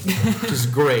performing, which is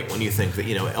great when you think that,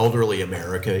 you know, elderly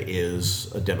America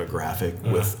is a demographic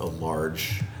with a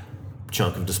large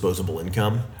chunk of disposable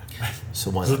income. So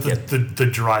why not get the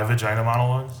dry vagina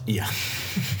monologue? Yeah.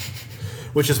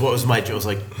 Which is what was my joke. It was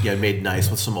like, yeah, made nice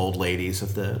with some old ladies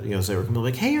at the, you know, as they were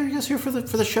like, hey, are you guys here for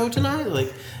the show tonight? They're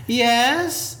like,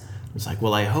 yes. It's like,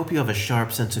 well, I hope you have a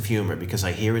sharp sense of humor because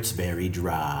I hear it's very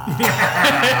dry.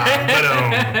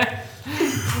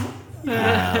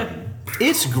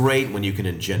 It's great when you can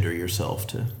engender yourself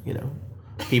to, you know,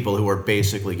 people who are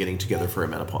basically getting together for a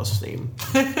menopause theme.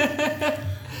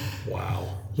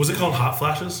 Wow. Was it called Hot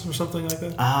Flashes or something like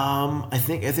that? I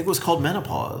think it was called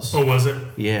Menopause. Oh, was it?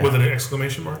 Yeah. With an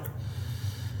exclamation mark?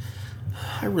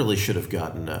 I really should have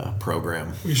gotten a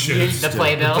program. We should. The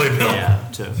playbill. Yeah,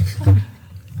 to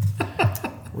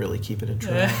really keep it in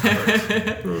track.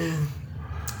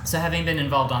 So having been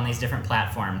involved on these different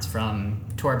platforms, from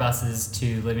tour buses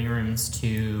to living rooms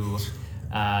to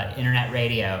internet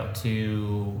radio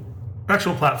to...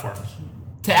 Actual platforms.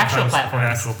 To actual Sometimes platforms.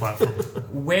 on actual platforms.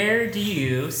 Where do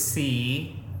you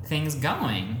see things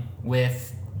going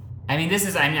with? I mean, this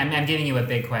is I'm giving you a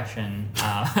big question.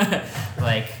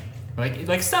 Like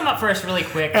sum up for us really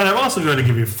quick. And I'm also going to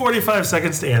give you 45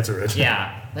 seconds to answer it.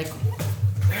 Yeah, like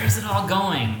where is it all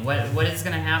going? What is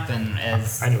going to happen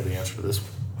as? I know the answer to this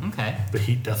one. Okay. The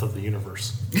heat death of the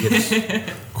universe.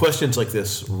 Questions like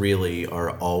this really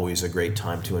are always a great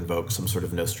time to invoke some sort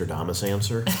of Nostradamus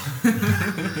answer.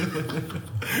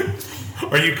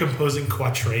 Are you composing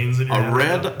quatrains in your A head?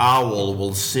 red owl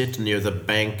will sit near the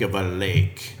bank of a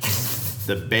lake.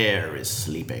 The bear is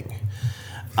sleeping.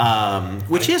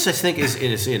 Which is, I think,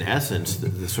 is in essence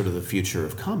the sort of the future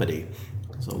of comedy.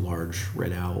 There's a large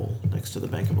red owl next to the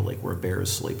bank of a lake where a bear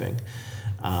is sleeping.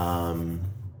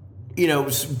 You know,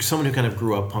 someone who kind of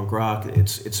grew up punk rock,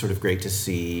 it's sort of great to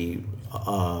see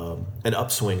an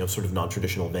upswing of sort of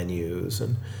non-traditional venues,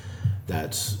 and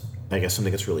that's, I guess,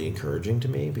 something that's really encouraging to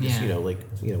me because,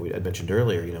 I mentioned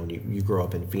earlier, when you grow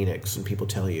up in Phoenix and people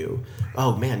tell you,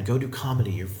 oh man, go do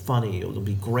comedy, you're funny, you'll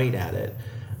be great at it,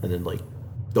 and then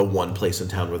the one place in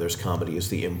town where there's comedy is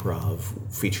the Improv,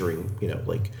 featuring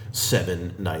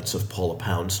 7 nights of Paula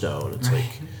Poundstone. It's like,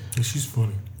 She's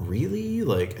funny. really?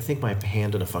 I think my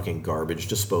hand in a fucking garbage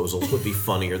disposal would be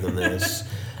funnier than this.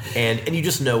 And you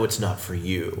just know it's not for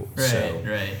you. Right, So,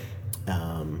 right.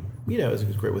 It's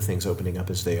great with things opening up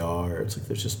as they are. It's like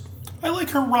there's just... I like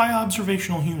her wry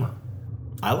observational humor.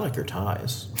 I like her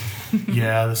ties.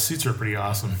 Yeah, the suits are pretty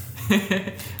awesome.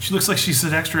 She looks like she's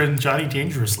an extra in Johnny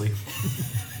Dangerously.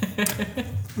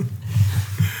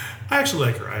 I actually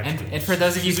like her. And for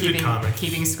those of you She's a good comic.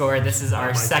 keeping score, this is our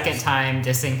my second goodness. time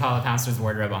dissing Paula Poundstone's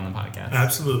wardrobe on the podcast.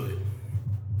 Absolutely.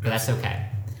 But that's okay.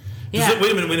 Is Yeah. it,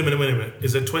 wait a minute.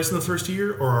 Is it twice in the first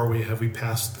year, or have we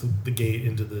passed the gate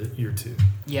into the year 2?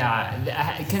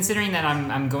 Yeah, considering that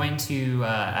I'm going to,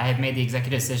 I have made the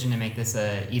executive decision to make this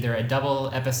either a double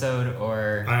episode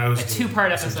or I was a gonna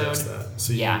 2-part episode. suggest that.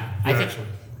 So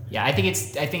I think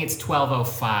it's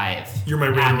 12:05. You're my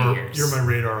Happy radar. years. You're my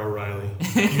radar O'Reilly.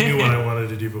 You knew what I wanted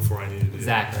to do before I needed to do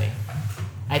Exactly.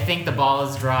 I think the ball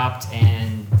is dropped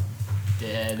and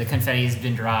the confetti's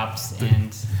been dropped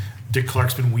and Dick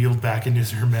Clark's been wheeled back into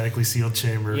his hermetically sealed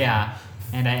chamber. yeah,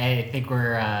 and I think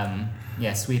we're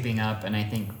sweeping up, and I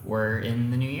think we're in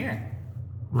the new year.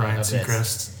 Ryan of this.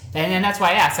 Seacrest. And that's why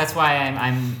I asked. That's why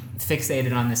I'm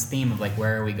fixated on this theme of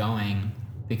where are we going,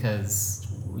 because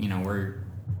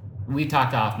we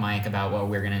talked off mic about what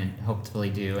we're gonna hopefully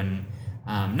do, and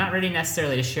not ready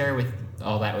necessarily to share with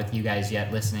all that with you guys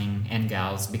yet, listening and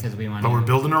gals, because we want. But we're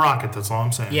building a rocket. That's all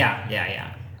I'm saying.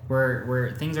 Yeah.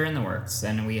 We're things are in the works,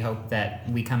 and we hope that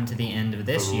we come to the end of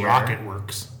this The year. rocket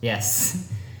works.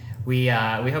 Yes, we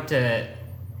hope to.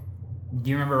 Do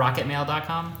you remember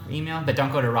rocketmail.com email? But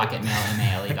don't go to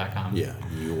rocketmail.com. Yeah,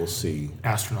 you will see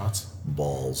Astronauts.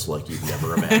 balls like you've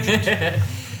never imagined.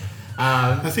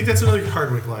 I think that's another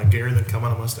Hardwick line. Gary, then come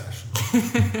on a mustache.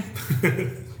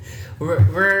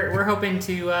 We're hoping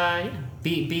to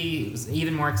be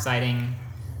even more exciting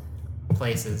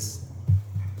places,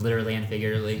 literally and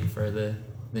figuratively, for the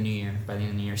new year, by the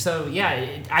end of the year. So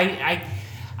yeah,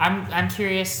 I'm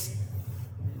curious.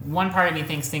 One part of me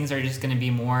thinks things are just going to be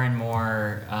more and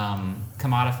more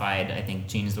commodified. I think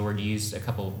Gene is the word you used a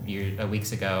couple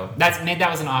weeks ago. That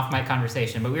was an off mic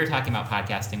conversation, but we were talking about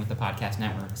podcasting with the podcast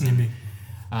networks. Maybe.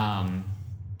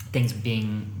 Things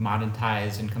being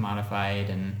monetized and commodified,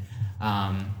 and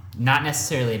not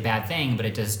necessarily a bad thing, but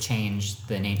it does change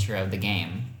the nature of the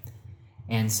game.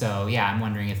 And so, yeah, I'm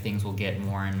wondering if things will get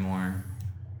more and more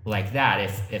like that.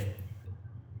 If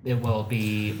it will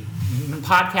be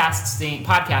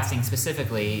podcasting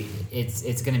specifically,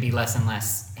 it's going to be less and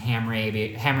less ham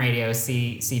radio,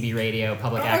 CB radio,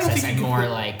 public access, and more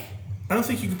like. I don't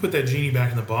think you can put that genie back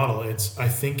in the bottle. I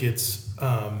think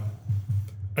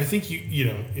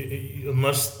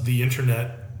unless the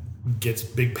internet gets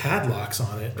big padlocks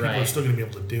on it, people are still going to be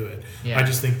able to do it. Yeah. I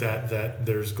just think that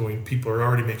people are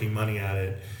already making money at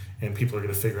it, and people are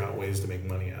going to figure out ways to make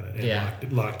money at it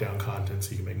and lock down content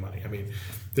so you can make money. I mean,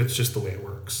 that's just the way it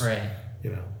works. Right.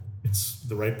 It's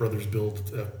the Wright brothers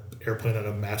built an airplane out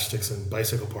of matchsticks and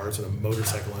bicycle parts and a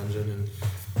motorcycle engine, and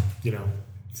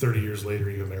 30 years later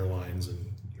you have airlines,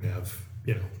 and you have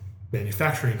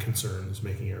manufacturing concerns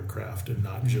making aircraft, and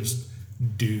not just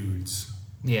dudes.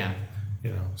 Yeah.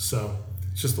 So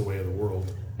it's just the way of the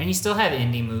world. And you still have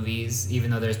indie movies, even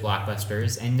though there's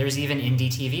blockbusters, and there's even indie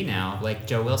TV now, like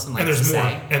Joe Wilson likes to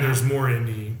say. And there's more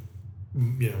indie,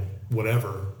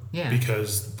 whatever. Yeah.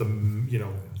 Because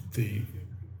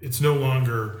it's no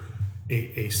longer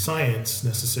a science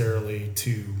necessarily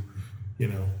to,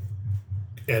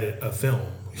 edit a film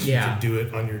You can do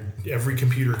it on every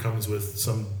computer comes with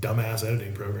some dumbass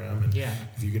editing program, and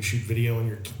if you can shoot video on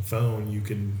your phone, you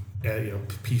can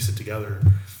piece it together.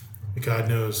 God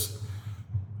knows,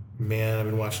 man, I've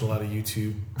been watching a lot of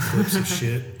YouTube clips of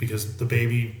shit because the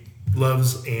baby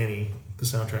loves Annie, the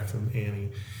soundtrack from Annie.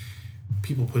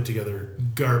 People put together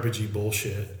garbagey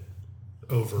bullshit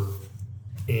over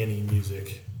Annie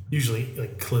music, usually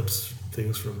like clips,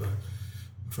 things from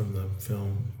the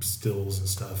film, stills and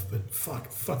stuff. But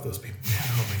fuck those people.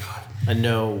 Oh my god. I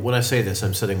know when I say this,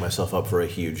 I'm setting myself up for a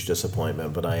huge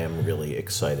disappointment, but I am really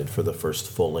excited for the first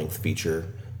full-length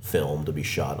feature film to be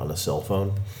shot on a cell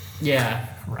phone. Yeah.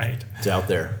 Right. It's out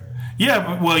there.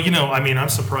 Yeah, well, I'm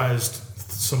surprised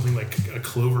something like a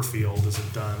Cloverfield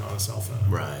isn't done on a cell phone.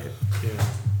 Right. Yeah,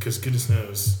 because goodness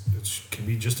knows, it can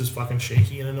be just as fucking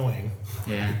shaky and annoying.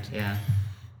 Yeah.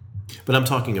 But I'm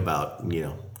talking about,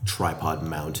 tripod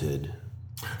mounted.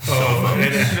 Oh,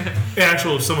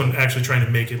 and someone actually trying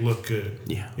to make it look good.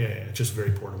 Yeah, just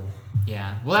very portable.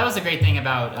 Yeah. Well, that was the great thing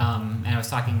about, and I was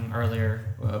talking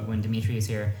earlier when Dimitri was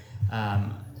here.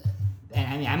 And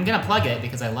I mean, I'm gonna plug it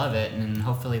because I love it, and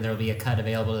hopefully there will be a cut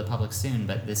available to the public soon.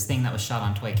 But this thing that was shot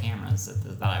on toy cameras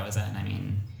that I was in, I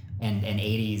mean, and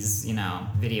 80s,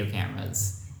 video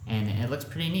cameras, and it looks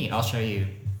pretty neat. I'll show you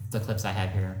the clips I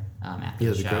have here after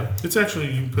the show. Great. It's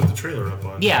actually, you put the trailer up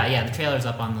on. Yeah, the trailer's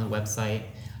up on the website.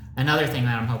 Another thing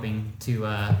that I'm hoping to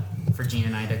for Gene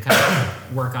and I to kind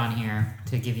of work on here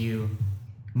to give you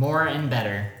more and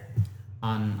better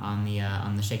on the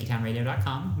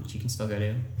shakytownradio.com, which you can still go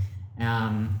to.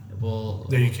 No,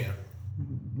 you can't.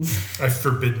 I've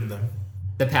forbidden them.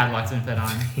 The padlock's been put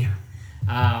on.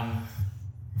 Yeah.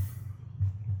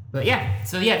 But yeah,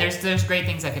 so yeah, there's great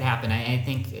things that could happen. I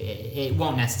think it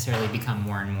won't necessarily become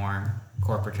more and more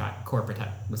corporate.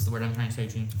 What's the word I'm trying to say,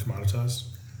 Gene? Commoditized.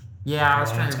 Yeah, I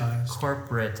was trying to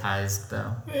corporatized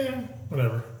though. Yeah,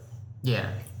 whatever.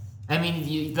 Yeah, I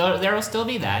mean, there will still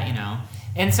be that,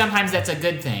 and sometimes that's a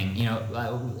good thing.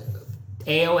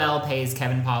 AOL pays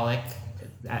Kevin Pollak.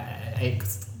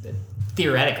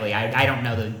 Theoretically, I don't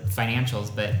know the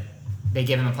financials, but they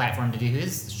give him a platform to do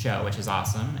his show, which is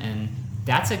awesome, and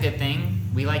that's a good thing.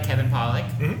 We like Kevin Pollak.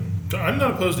 Mm-hmm. I'm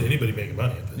not opposed to anybody making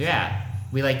money at this. Yeah,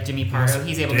 we like Jimmy Pardo.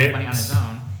 He's able to make money on his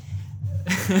own.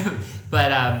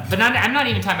 but I'm not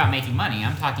even talking about making money.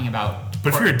 I'm talking about.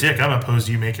 But if you're a dick, I'm opposed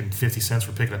to you making 50 cents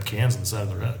for picking up cans on the side of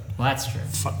the road. Well, that's true.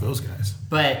 Fuck those guys.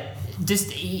 But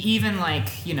just even like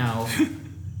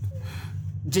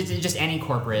just any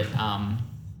corporate. I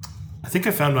think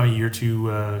I found my year 2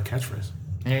 catchphrase.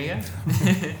 There you go.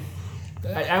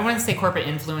 I wouldn't say corporate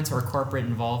influence or corporate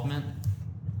involvement.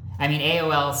 I mean,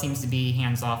 AOL seems to be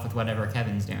hands off with whatever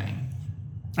Kevin's doing.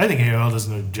 I think AOL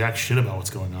doesn't know jack shit about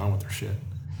what's going on with their shit.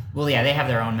 Well, yeah, they have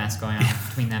their own mess going on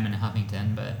between them and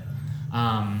Huffington, but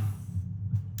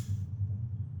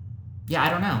yeah, I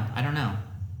don't know.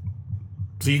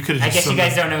 So you could have. I guess you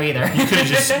guys don't know either. You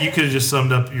could have just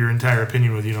summed up your entire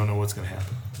opinion with you don't know what's going to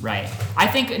happen. Right. I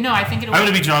think it'll. I'm going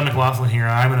to be John McLaughlin here.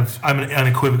 I'm going to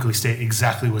unequivocally state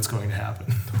exactly what's going to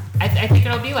happen. I think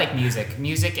it'll be like music.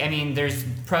 Music, I mean, there's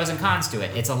pros and cons to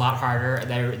it. It's a lot harder.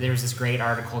 There's this great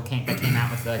article that came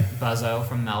out with Buzzo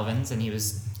from Melvins, and he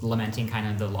was lamenting kind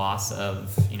of the loss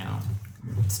of,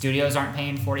 studios aren't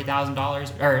paying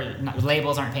 $40,000, or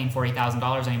labels aren't paying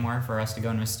 $40,000 anymore for us to go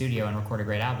into a studio and record a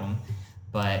great album.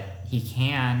 But he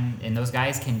can, and those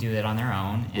guys can do it on their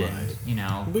own. And,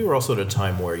 right. We were also at a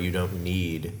time where you don't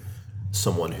need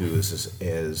someone who is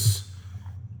as...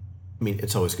 I mean,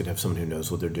 it's always good to have someone who knows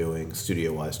what they're doing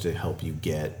studio-wise to help you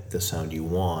get the sound you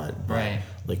want. But right.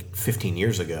 Like 15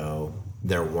 years ago,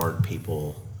 there weren't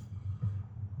people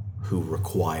who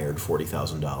required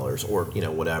 $40,000 or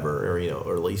whatever, or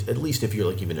at least if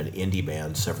you're like even an indie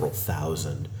band, several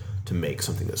thousand to make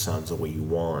something that sounds the way you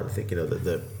want. I think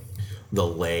the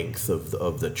length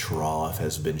of the trough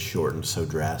has been shortened so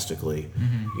drastically,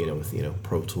 with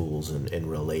Pro Tools and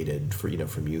related for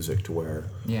music to where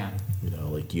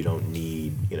you don't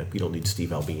need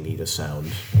Steve Albini to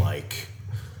sound like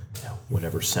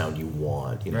whatever sound you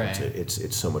want. Right.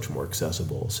 It's so much more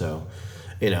accessible. So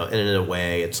and in a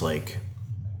way it's like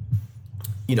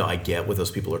I get what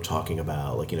those people are talking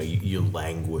about. Like you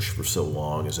languish for so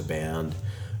long as a band.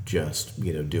 Just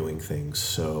doing things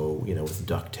so with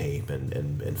duct tape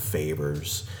and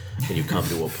favors, and you come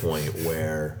to a point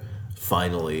where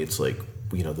finally it's like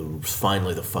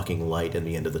finally the fucking light in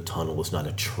the end of the tunnel is not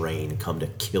a train come to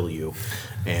kill you,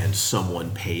 and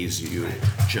someone pays you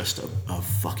just a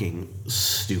fucking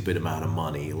stupid amount of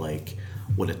money, like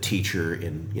what a teacher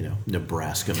in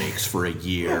Nebraska makes for a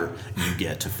year. You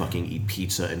get to fucking eat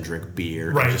pizza and drink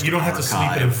beer. Right. And just You don't have to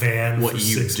sleep in a van what for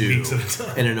you 6 do. weeks at a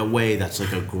time. And in a way, that's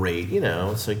like a great,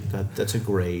 it's like that's a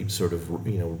great sort of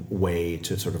way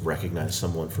to sort of recognize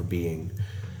someone for being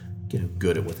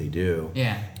good at what they do.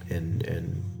 Yeah.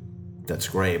 And that's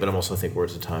great. But I'm also think we're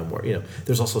at a time where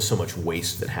there's also so much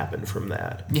waste that happened from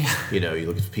that. Yeah. You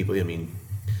look at people. I mean,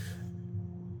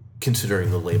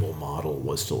 considering the label model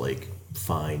was to like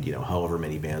find however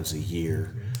many bands a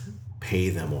year, pay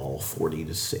them all 40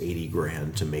 to 80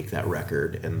 grand to make that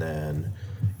record, and then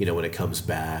when it comes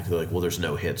back, they're like, well, there's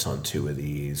no hits on 2 of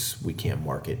these, we can't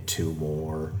market 2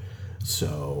 more.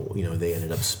 So they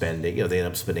ended up spending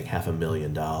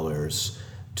 $500,000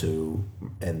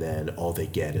 and then all they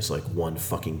get is like 1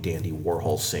 fucking Dandy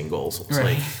Warhol single. So it's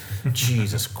Right. like,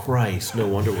 Jesus Christ, no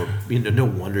wonder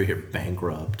you're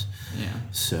bankrupt. Yeah.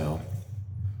 So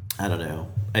I don't know.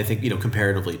 I think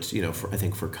comparatively,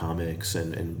 for comics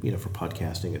and for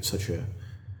podcasting, it's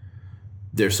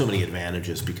there's so many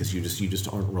advantages because you just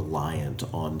aren't reliant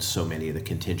on so many of the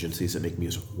contingencies that make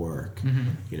music work.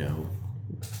 Mm-hmm.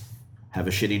 Have a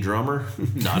shitty drummer,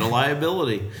 not a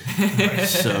liability.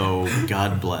 So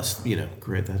God bless.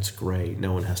 Great. That's great.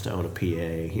 No one has to own a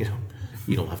PA.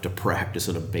 You don't have to practice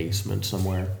in a basement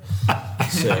somewhere.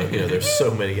 So there's so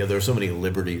many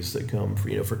liberties that come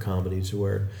for comedy to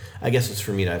where I guess it's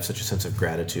for me to have such a sense of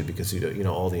gratitude because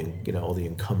all the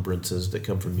encumbrances that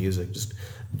come from music just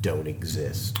don't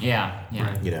exist. Yeah.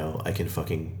 I can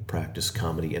fucking practice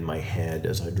comedy in my head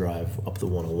as I drive up the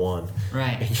 101.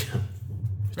 Right.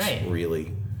 Right.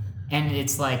 Really. And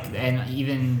it's like, and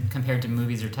even compared to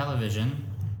movies or television,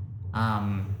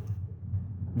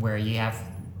 where you have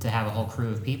to have a whole crew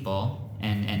of people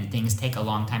and things take a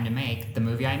long time to make. The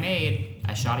movie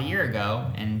I shot a year ago,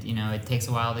 and it takes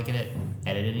a while to get it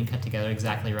edited and cut together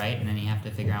exactly right, and then you have to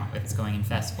figure out if it's going in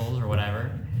festivals or whatever.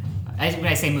 When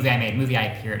I say movie I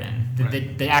appeared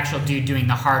in. The actual dude doing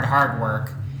the hard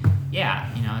work. Yeah,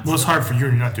 It's hard for you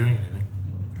and you're not doing anything.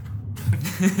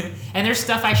 And there's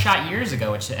stuff I shot years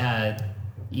ago which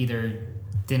either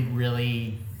didn't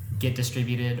really get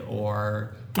distributed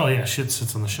or... Oh, yeah, shit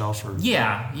sits on the shelf or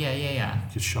Yeah.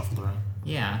 gets shuffled around.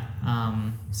 Yeah,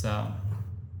 so...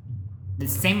 The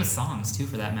same with songs, too,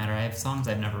 for that matter. I have songs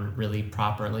I've never really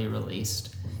properly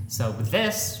released. So with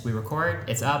this, we record,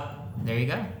 it's up, there you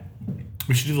go.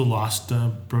 We should do the lost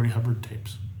Brody Hubbard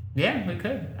tapes. Yeah, we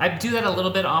could. I do that a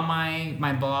little bit on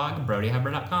my blog,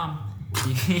 brodyhubbard.com.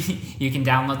 You can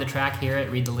download the track, hear it,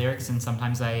 read the lyrics, and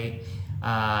sometimes I,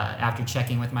 after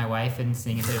checking with my wife and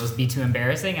seeing if it will be too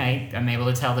embarrassing, I'm able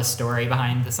to tell the story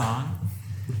behind the song.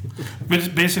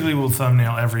 But basically, we'll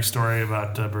thumbnail every story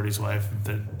about Brody's wife.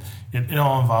 That it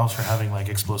all involves her having like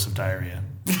explosive diarrhea.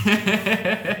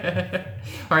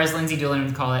 Or as Lindsay Doolin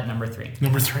would call it, number 3.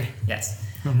 Number 3. Yes.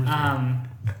 Number 3.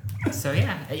 So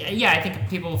yeah, I think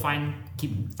people will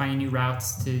keep finding new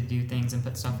routes to do things and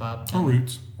put stuff up. Or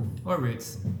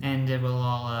roots. And it will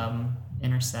all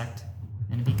intersect,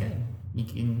 and it'll be good. You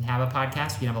can have a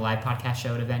podcast. You can have a live podcast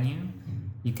show at a venue.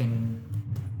 You can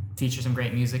feature some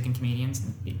great music and comedians,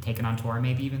 and take it on tour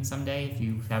maybe even someday if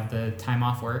you have the time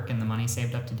off work and the money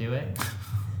saved up to do it.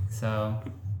 So,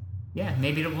 yeah,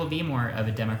 maybe it will be more of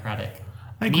a democratic.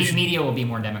 Media will be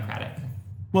more democratic.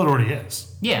 Well, it already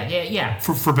is. Yeah.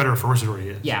 For better or for worse, it already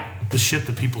is. Yeah. The shit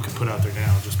that people can put out there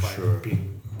now just by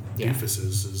being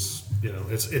doofuses is,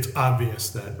 it's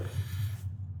obvious that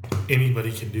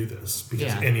anybody can do this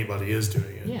because anybody is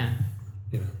doing it. Yeah.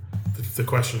 The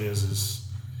question is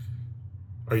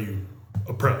are you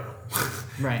a pro?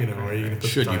 Right. Are you going to put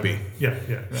Should the you time be? in? Yeah.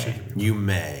 Right. Should you be? You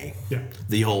may. Yeah.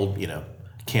 The old,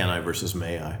 can I versus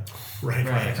may I? Right.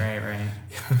 Yes,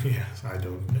 I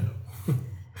don't know.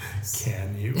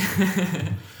 Can you?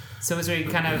 So as we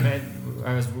kind of,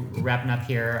 I was wrapping up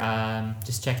here,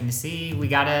 just checking to see, we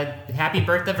got a happy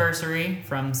birthday-versary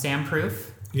from Sam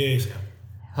Proof. Yay, Sam.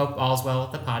 Hope all's well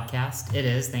with the podcast. It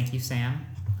is. Thank you, Sam.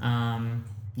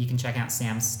 You can check out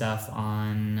Sam's stuff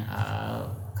on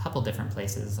a couple different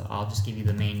places. I'll just give you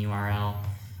the main URL.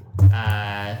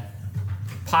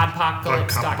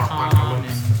 Podpocalypse.com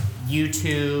and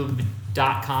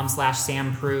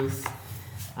youtube.com/samproof.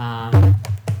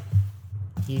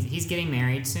 He's getting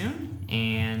married soon,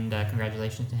 and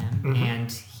congratulations to him. Mm-hmm. And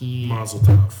Mazel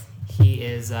tov. he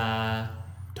is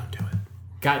Don't do it.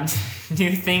 got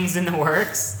new things in the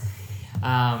works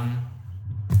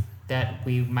that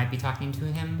we might be talking to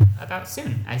him about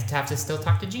soon. I have to still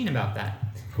talk to Gene about that.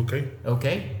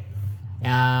 Okay.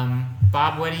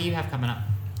 Bob, what do you have coming up?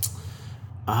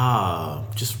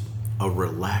 Just a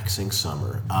relaxing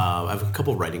summer. I have a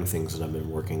couple writing things that I've been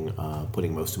working,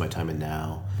 putting most of my time in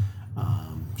now.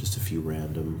 Just a few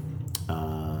random,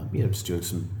 just doing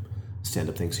some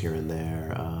stand-up things here and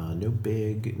there. No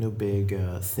big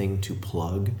thing to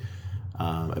plug.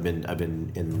 I've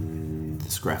been in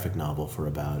this graphic novel for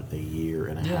about a year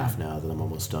and a half now that I'm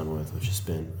almost done with, which has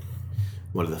been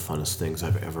one of the funnest things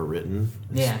I've ever written.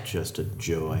 It's just a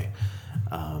joy.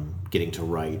 Getting to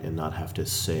write and not have to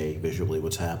say visually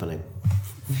what's happening.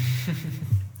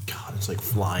 God, it's like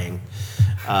flying.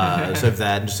 So I have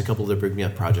that and just a couple of other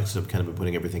projects that I've kind of been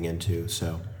putting everything into.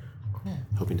 So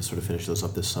hoping to sort of finish those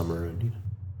up this summer. And,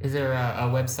 Is there a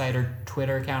website or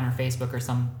Twitter account or Facebook or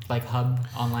some like hub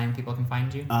online people can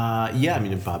find you?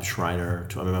 Bob Schreiner.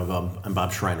 I'm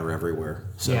Bob Schreiner everywhere.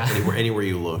 So anywhere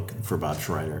you look for Bob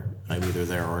Schreiner, I'm either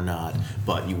there or not.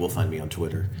 But you will find me on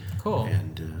Twitter. Cool.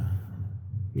 And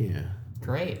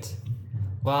Great.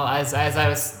 Well, as I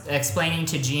was explaining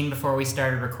to Gene before we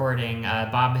started recording,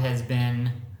 Bob has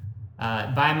been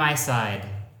by my side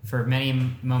for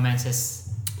many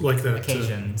momentous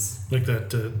occasions. Like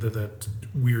that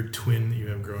weird twin that you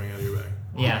have growing out of your back.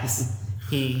 Yes,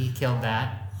 he killed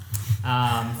that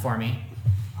for me,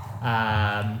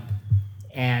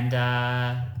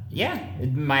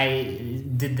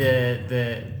 did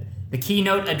the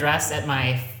keynote address at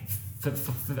my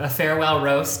farewell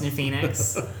roast in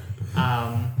Phoenix. It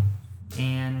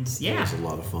was a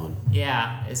lot of fun.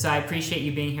 Yeah, so I appreciate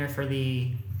you being here for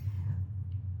the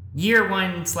year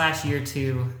 1/year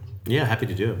 2. Yeah, happy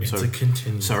to do it. It's a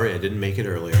continue. Sorry I didn't make it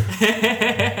earlier.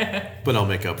 But I'll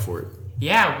make up for it.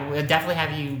 Yeah, we'll definitely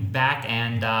have you back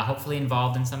and hopefully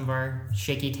involved in some of our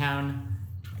Shaky Town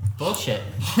bullshit.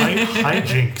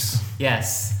 Hijinks.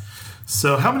 Yes.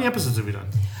 So how many episodes have you done?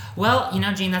 Well,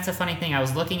 Gene, that's a funny thing. I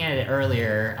was looking at it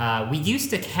earlier. We used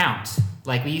to count.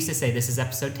 Like, we used to say, this is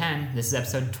episode 10, this is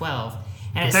episode 12.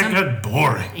 And that got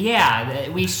boring.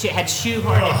 Yeah, we had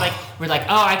shoehorned it. Like, we're like,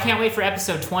 oh, I can't wait for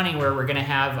episode 20 where we're going to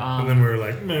have... and then we were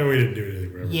like, man, we didn't do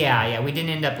anything. Yeah, we didn't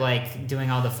end up, like,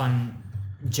 doing all the fun,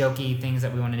 jokey things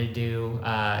that we wanted to do,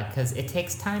 because it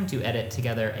takes time to edit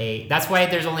together That's why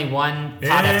there's only one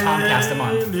Pod F Tomcast a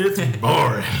month. It's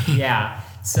boring. Yeah.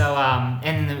 So,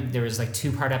 and then there was like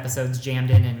 2-part episodes jammed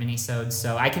in and minisodes.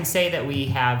 So I can say that we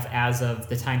have, as of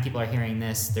the time people are hearing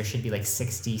this, there should be like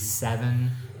 67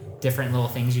 different little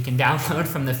things you can download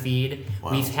from the feed.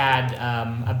 Wow. We've had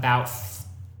about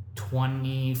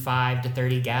 25 to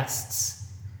 30 guests.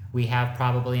 We have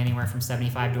probably anywhere from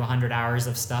 75 to 100 hours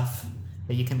of stuff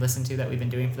that you can listen to that we've been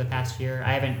doing for the past year.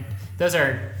 Those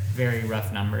are very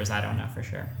rough numbers. I don't know for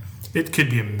sure. It could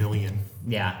be 1 million.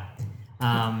 Yeah.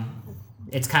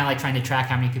 It's kind of like trying to track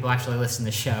how many people actually listen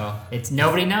to the show.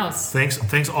 Nobody knows.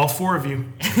 Thanks all 4 of you.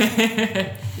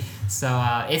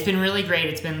 So it's been really great.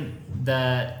 It's been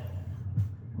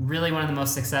really one of the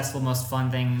most successful, most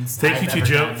fun things. Thank you to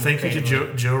Joe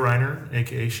Reiner,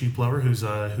 aka Sheep Lover, who's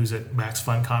at Max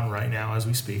FunCon right now as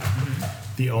we speak.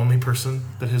 Mm-hmm. The only person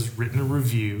that has written a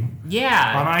review.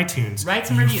 Yeah. On iTunes. Write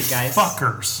some reviews, guys.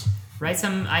 Fuckers. Write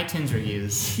some iTunes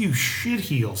reviews. You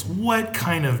shitheels. What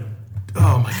kind of...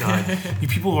 Oh my God. You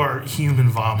people are human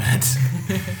vomit.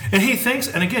 And hey, thanks.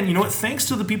 And again, you know what? Thanks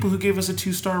to the people who gave us a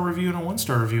 2-star review and a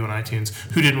 1-star review on iTunes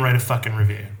who didn't write a fucking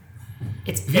review.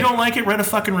 If you don't like it, write a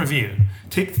fucking review.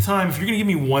 Take the time. If you're going to give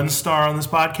me 1 star on this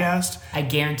podcast... I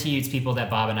guarantee you it's people that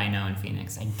Bob and I know in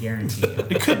Phoenix. I guarantee you.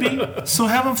 It could be. So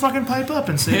have them fucking pipe up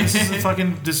and say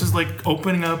this is like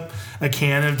opening up a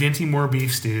can of Dinty Moore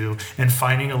beef stew and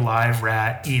finding a live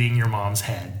rat eating your mom's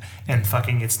head. And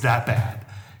fucking it's that bad.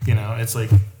 It's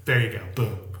like, there you go.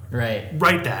 Boom. Right.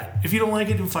 Write that. If you don't like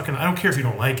it, I don't care if you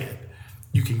don't like it.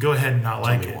 You can go ahead and not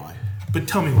like it. Tell me why. But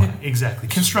tell me why. Exactly.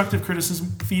 Constructive criticism,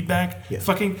 feedback. Yeah.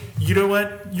 Fucking, you know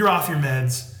what? You're off your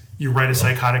meds. You write a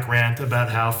psychotic rant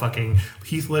about how fucking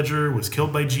Heath Ledger was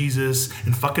killed by Jesus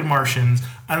and fucking Martians.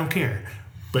 I don't care.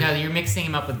 But no, you're mixing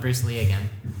him up with Bruce Lee again.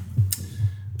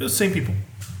 The same people.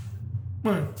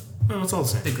 Well, it's all the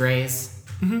same. The Greys.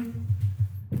 Mm-hmm.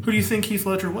 Who do you think Heath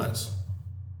Ledger was?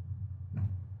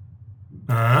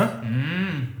 There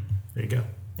you go.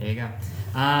 There you go.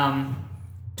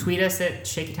 Tweet us at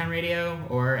Shaky Town Radio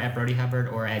or at Brody Hubbard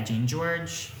or at Gene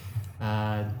George.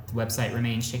 The website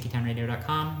remains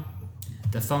shakytownradio.com.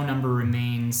 The phone number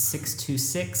remains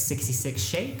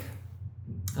 626-66-SHAKE.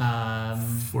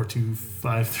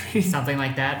 4253. Something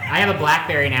like that. I have a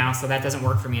BlackBerry now, so that doesn't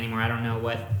work for me anymore. I don't know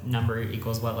what number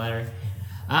equals what letter.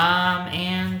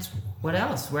 And what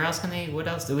else? What else? Do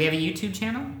we have a YouTube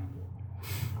channel?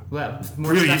 Well, We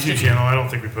more have a stuff YouTube to- channel. I don't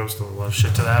think we post a lot of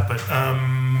shit to that, but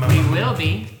We will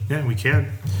be. yeah, we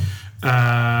can.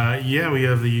 Yeah, we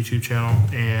have the YouTube channel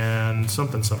and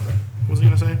something. What was I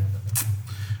gonna say?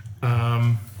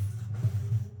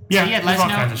 Yeah, Yeah, let there's all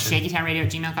us kinds know. of shit.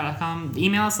 ShakyTownRadio@gmail.com.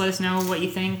 Email us. Let us know what you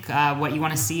think, what you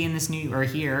want to see in this new or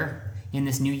hear in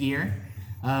this new year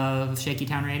of Shaky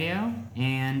Town Radio,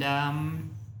 and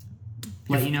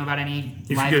let you know about any.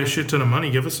 If you live get a shit ton of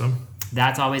money, give us some.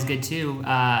 That's always good too.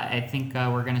 I think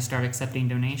we're going to start accepting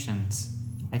donations.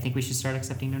 I think we should start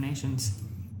accepting donations.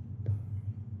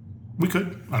 We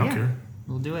could. I don't Yeah, care.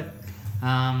 We'll do it.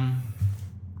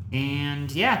 And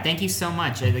yeah, thank you so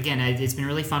much. Again, it's been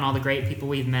really fun. All the great people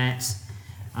we've met,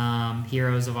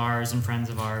 heroes of ours and friends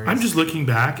of ours. I'm just looking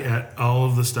back at all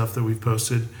of the stuff that we've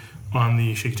posted on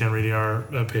the Shaky Town Radio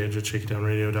page at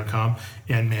shakytownradio.com,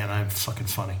 and man, I'm fucking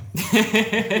funny.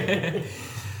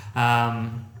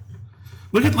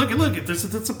 Look at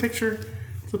that's a picture.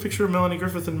 It's a picture of Melanie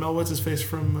Griffith and Mel What's his face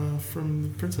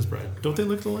from Princess Bride. Don't they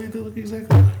look alike? They look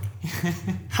exactly alike.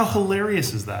 How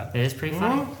hilarious is that? It is pretty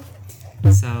funny.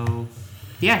 Well, So,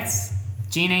 yes.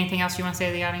 Gene, anything else you want to say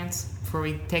to the audience before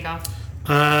we take off?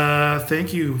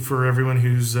 thank you for everyone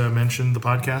who's mentioned the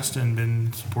podcast and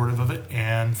been supportive of it,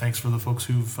 and thanks for the folks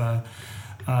who've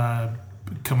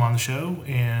come on the show,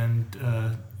 and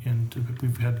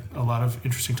we've had a lot of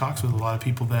interesting talks with a lot of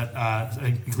people that,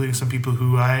 including some people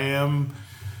who I am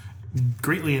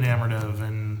greatly enamored of,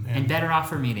 And better off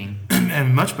for meeting.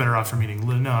 and much better off for meeting.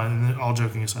 No, all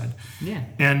joking aside. Yeah.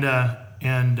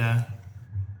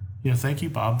 And thank you,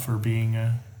 Bob, for being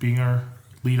our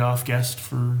lead-off guest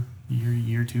for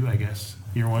year 2, I guess.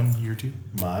 Year 1, year 2.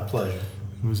 My pleasure.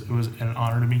 It was an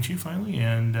honor to meet you finally,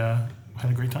 and had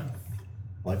a great time.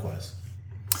 Likewise.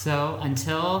 So,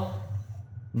 until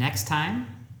next time,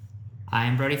 I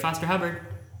am Brody Foster Hubbard.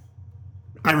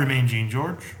 I remain Gene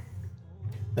George.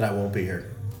 And I won't be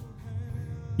here.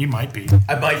 You might be.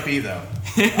 I might be, though.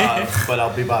 But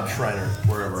I'll be Bob Schreiner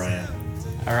wherever I am.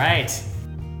 All right.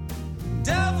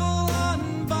 Devil